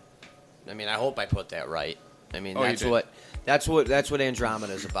that. I mean, I hope I put that right. I mean, Oh, you that's what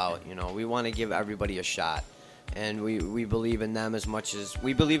Andromeda is about. We want to give everybody a shot, and we believe in them as much as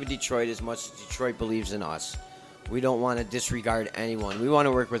we believe in Detroit as much as Detroit believes in us. We don't want to disregard anyone. We want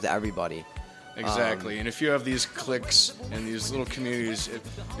to work with everybody. Exactly. And if you have these cliques and these little communities,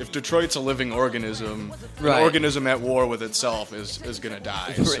 if Detroit's a living organism, Right. an organism at war with itself is going to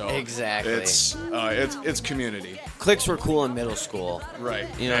die. So Exactly. It's community. Cliques were cool in middle school. Right.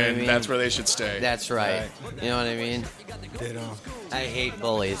 You know what I and mean? that's where they should stay. That's right. You know what I mean? Ditto. I hate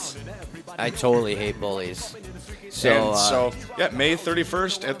bullies. I totally hate bullies. So, May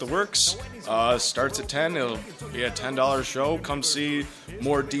 31st at the Works. Starts at 10. It'll be a $10 show. Come see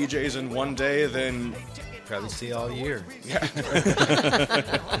more DJs in one day than Probably see all year.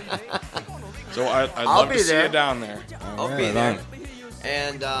 So I'd I'll love be to see there. you down there. I'll be there.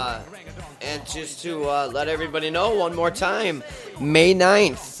 And just to let everybody know one more time, May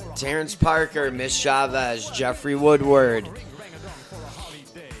 9th, Terrence Parker, Miss Chavez, Jeffrey Woodward.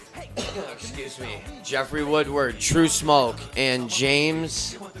 Excuse me. Jeffrey Woodward, True Smoke, and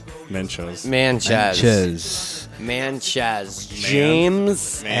James Menchez. Manchez.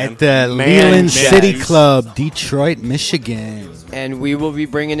 James. At the Man Leland Jazz. City Club, Detroit, Michigan. And we will be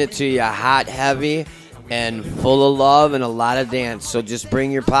bringing it to you hot, heavy, and full of love and a lot of dance. So just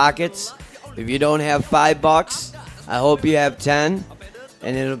bring your pockets. If you don't have $5, I hope you have 10,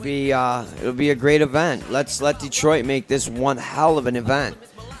 and it'll be a great event. Let's let Detroit make this one hell of an event,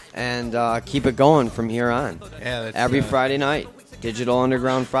 and keep it going from here on. Yeah, that's, Every Friday night, Digital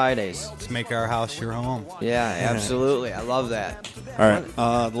Underground Fridays. Let's make our house your home. Yeah, absolutely. I love that. All right.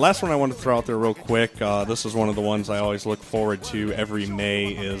 The last one I want to throw out there real quick, this is one of the ones I always look forward to every May,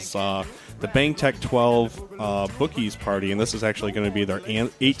 is the Bang Tech 12 Bookies Party, and this is actually going to be their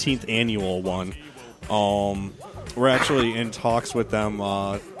 18th annual one. we're actually in talks with them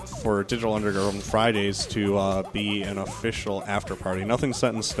for Digital Underground Fridays to be an official after party. Nothing's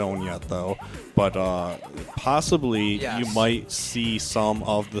set in stone yet, though, but possibly Yes. you might see some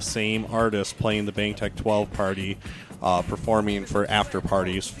of the same artists playing the Bang Tech 12 party performing for after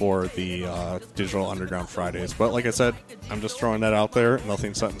parties for the Digital Underground Fridays. But like I said, I'm just throwing that out there.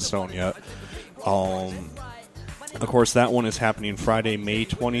 Nothing's set in stone yet. Of course, that one is happening Friday, May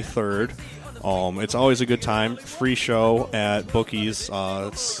 23rd. It's always a good time. Free show at Bookies.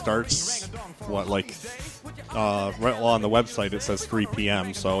 It starts, right on the website it says 3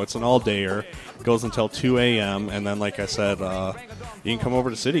 p.m., so it's an all-dayer. Goes until 2 a.m., and then, like I said, you can come over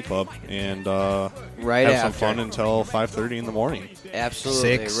to City Club and Right have some after. fun until 5:30 in the morning.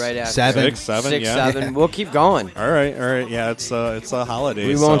 Absolutely, 6, right after. 7. 6, 7, yeah. 7. We'll keep going. All right. Yeah, it's a holiday.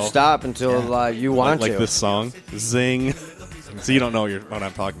 We won't so- stop until you want like to. this song, Zing. So you don't know what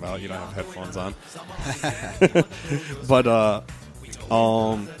I'm talking about. You don't have headphones on. But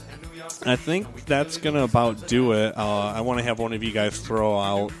I think that's gonna about do it. I want to have one of you guys throw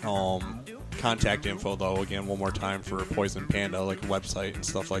out contact info though again one more time for Poison Panda, like a website and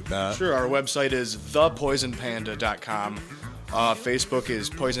stuff like that. Sure, our website is thepoisonpanda.com. Facebook is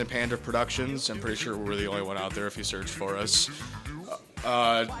Poison Panda Productions. I'm pretty sure we're the only one out there if you search for us.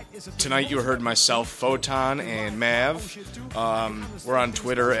 Tonight you heard myself, Photon, and Mav. We're on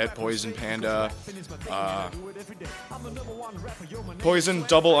Twitter at Poison Panda.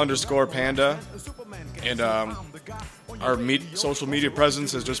 Poison_Panda. And our social media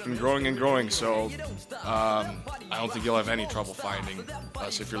presence has just been growing and growing, so I don't think you'll have any trouble finding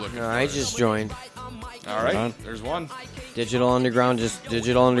us if you're looking for I us. just joined. All right, there's one. Digital Underground,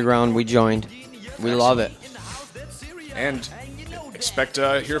 we joined. We love it. And expect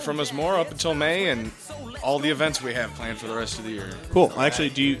to hear from us more up until May and all the events we have planned for the rest of the year. Cool. Actually,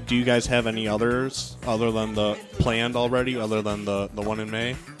 do you guys have any others other than the planned already, other than the one in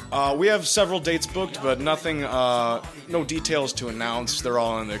May? We have several dates booked, but nothing, no details to announce. They're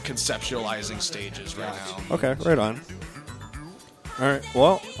all in the conceptualizing stages right now. Okay, right on. All right.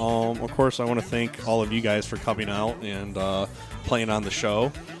 Well, of course, I want to thank all of you guys for coming out and playing on the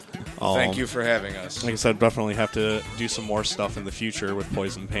show. Thank you for having us. Like I said, definitely have to do some more stuff in the future with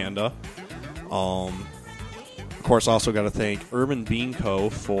Poison Panda. Of course, also got to thank Urban Bean Co.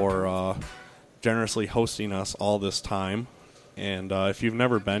 for generously hosting us all this time. And if you've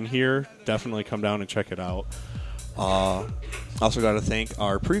never been here, definitely come down and check it out. Also got to thank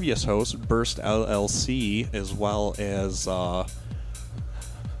our previous host, Burst LLC, as well as... why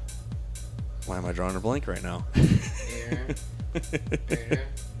am I drawing a blank right now?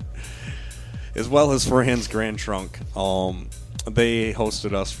 As well as Fran's Grand Trunk. They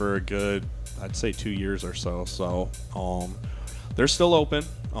hosted us for a good, I'd say, 2 years or so. So they're still open,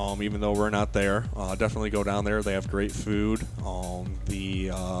 even though we're not there. Definitely go down there. They have great food.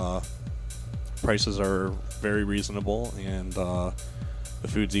 The prices are very reasonable, and the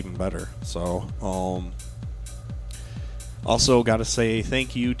food's even better. So also got to say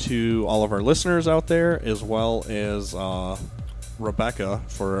thank you to all of our listeners out there, as well as Rebecca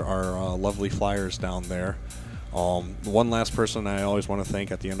for our lovely flyers down there. One last person I always want to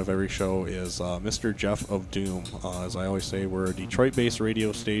thank at the end of every show is Mr. Jeff of Doom. As I always say, we're a Detroit-based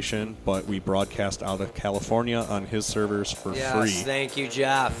radio station, but we broadcast out of California on his servers for free. Yes, thank you,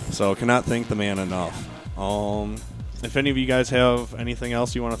 Jeff. So cannot thank the man enough. If any of you guys have anything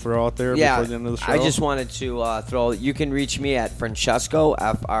else you want to throw out there before the end of the show? I just wanted to throw. You can reach me at Francesco,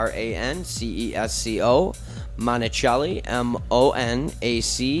 Francesco Monicelli,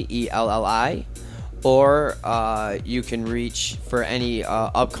 Monacelli, or you can reach for any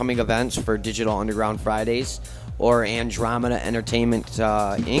upcoming events for Digital Underground Fridays or Andromeda Entertainment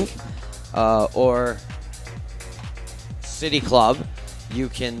Inc. Or City Club. You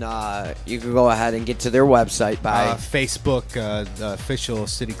can go ahead and get to their website by Facebook, the official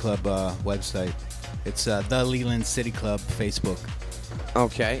City Club website. It's the Leland City Club Facebook.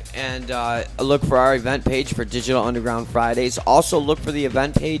 Okay, and look for our event page for Digital Underground Fridays. Also look for the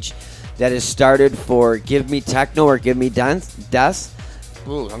event page that is started for Give Me Techno or Give Me Death.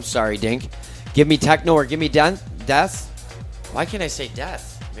 Ooh, I'm sorry, Dink. Give Me Techno or Give Me Death. Why can't I say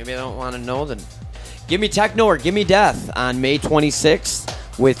death? Maybe I don't want to know the... Give Me Techno or Give Me Death on May 26th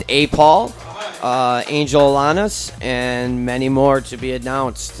with A. Paul, Angel Alanis, and many more to be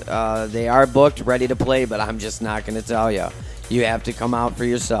announced. They are booked, ready to play, but I'm just not going to tell you. You have to come out for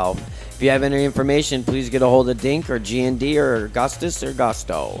yourself. If you have any information, please get a hold of Dink or G&D or Augustus or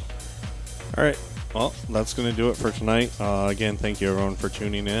Gusto. All right. Well, that's going to do it for tonight. Again, thank you, everyone, for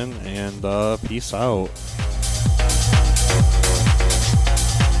tuning in, and peace out.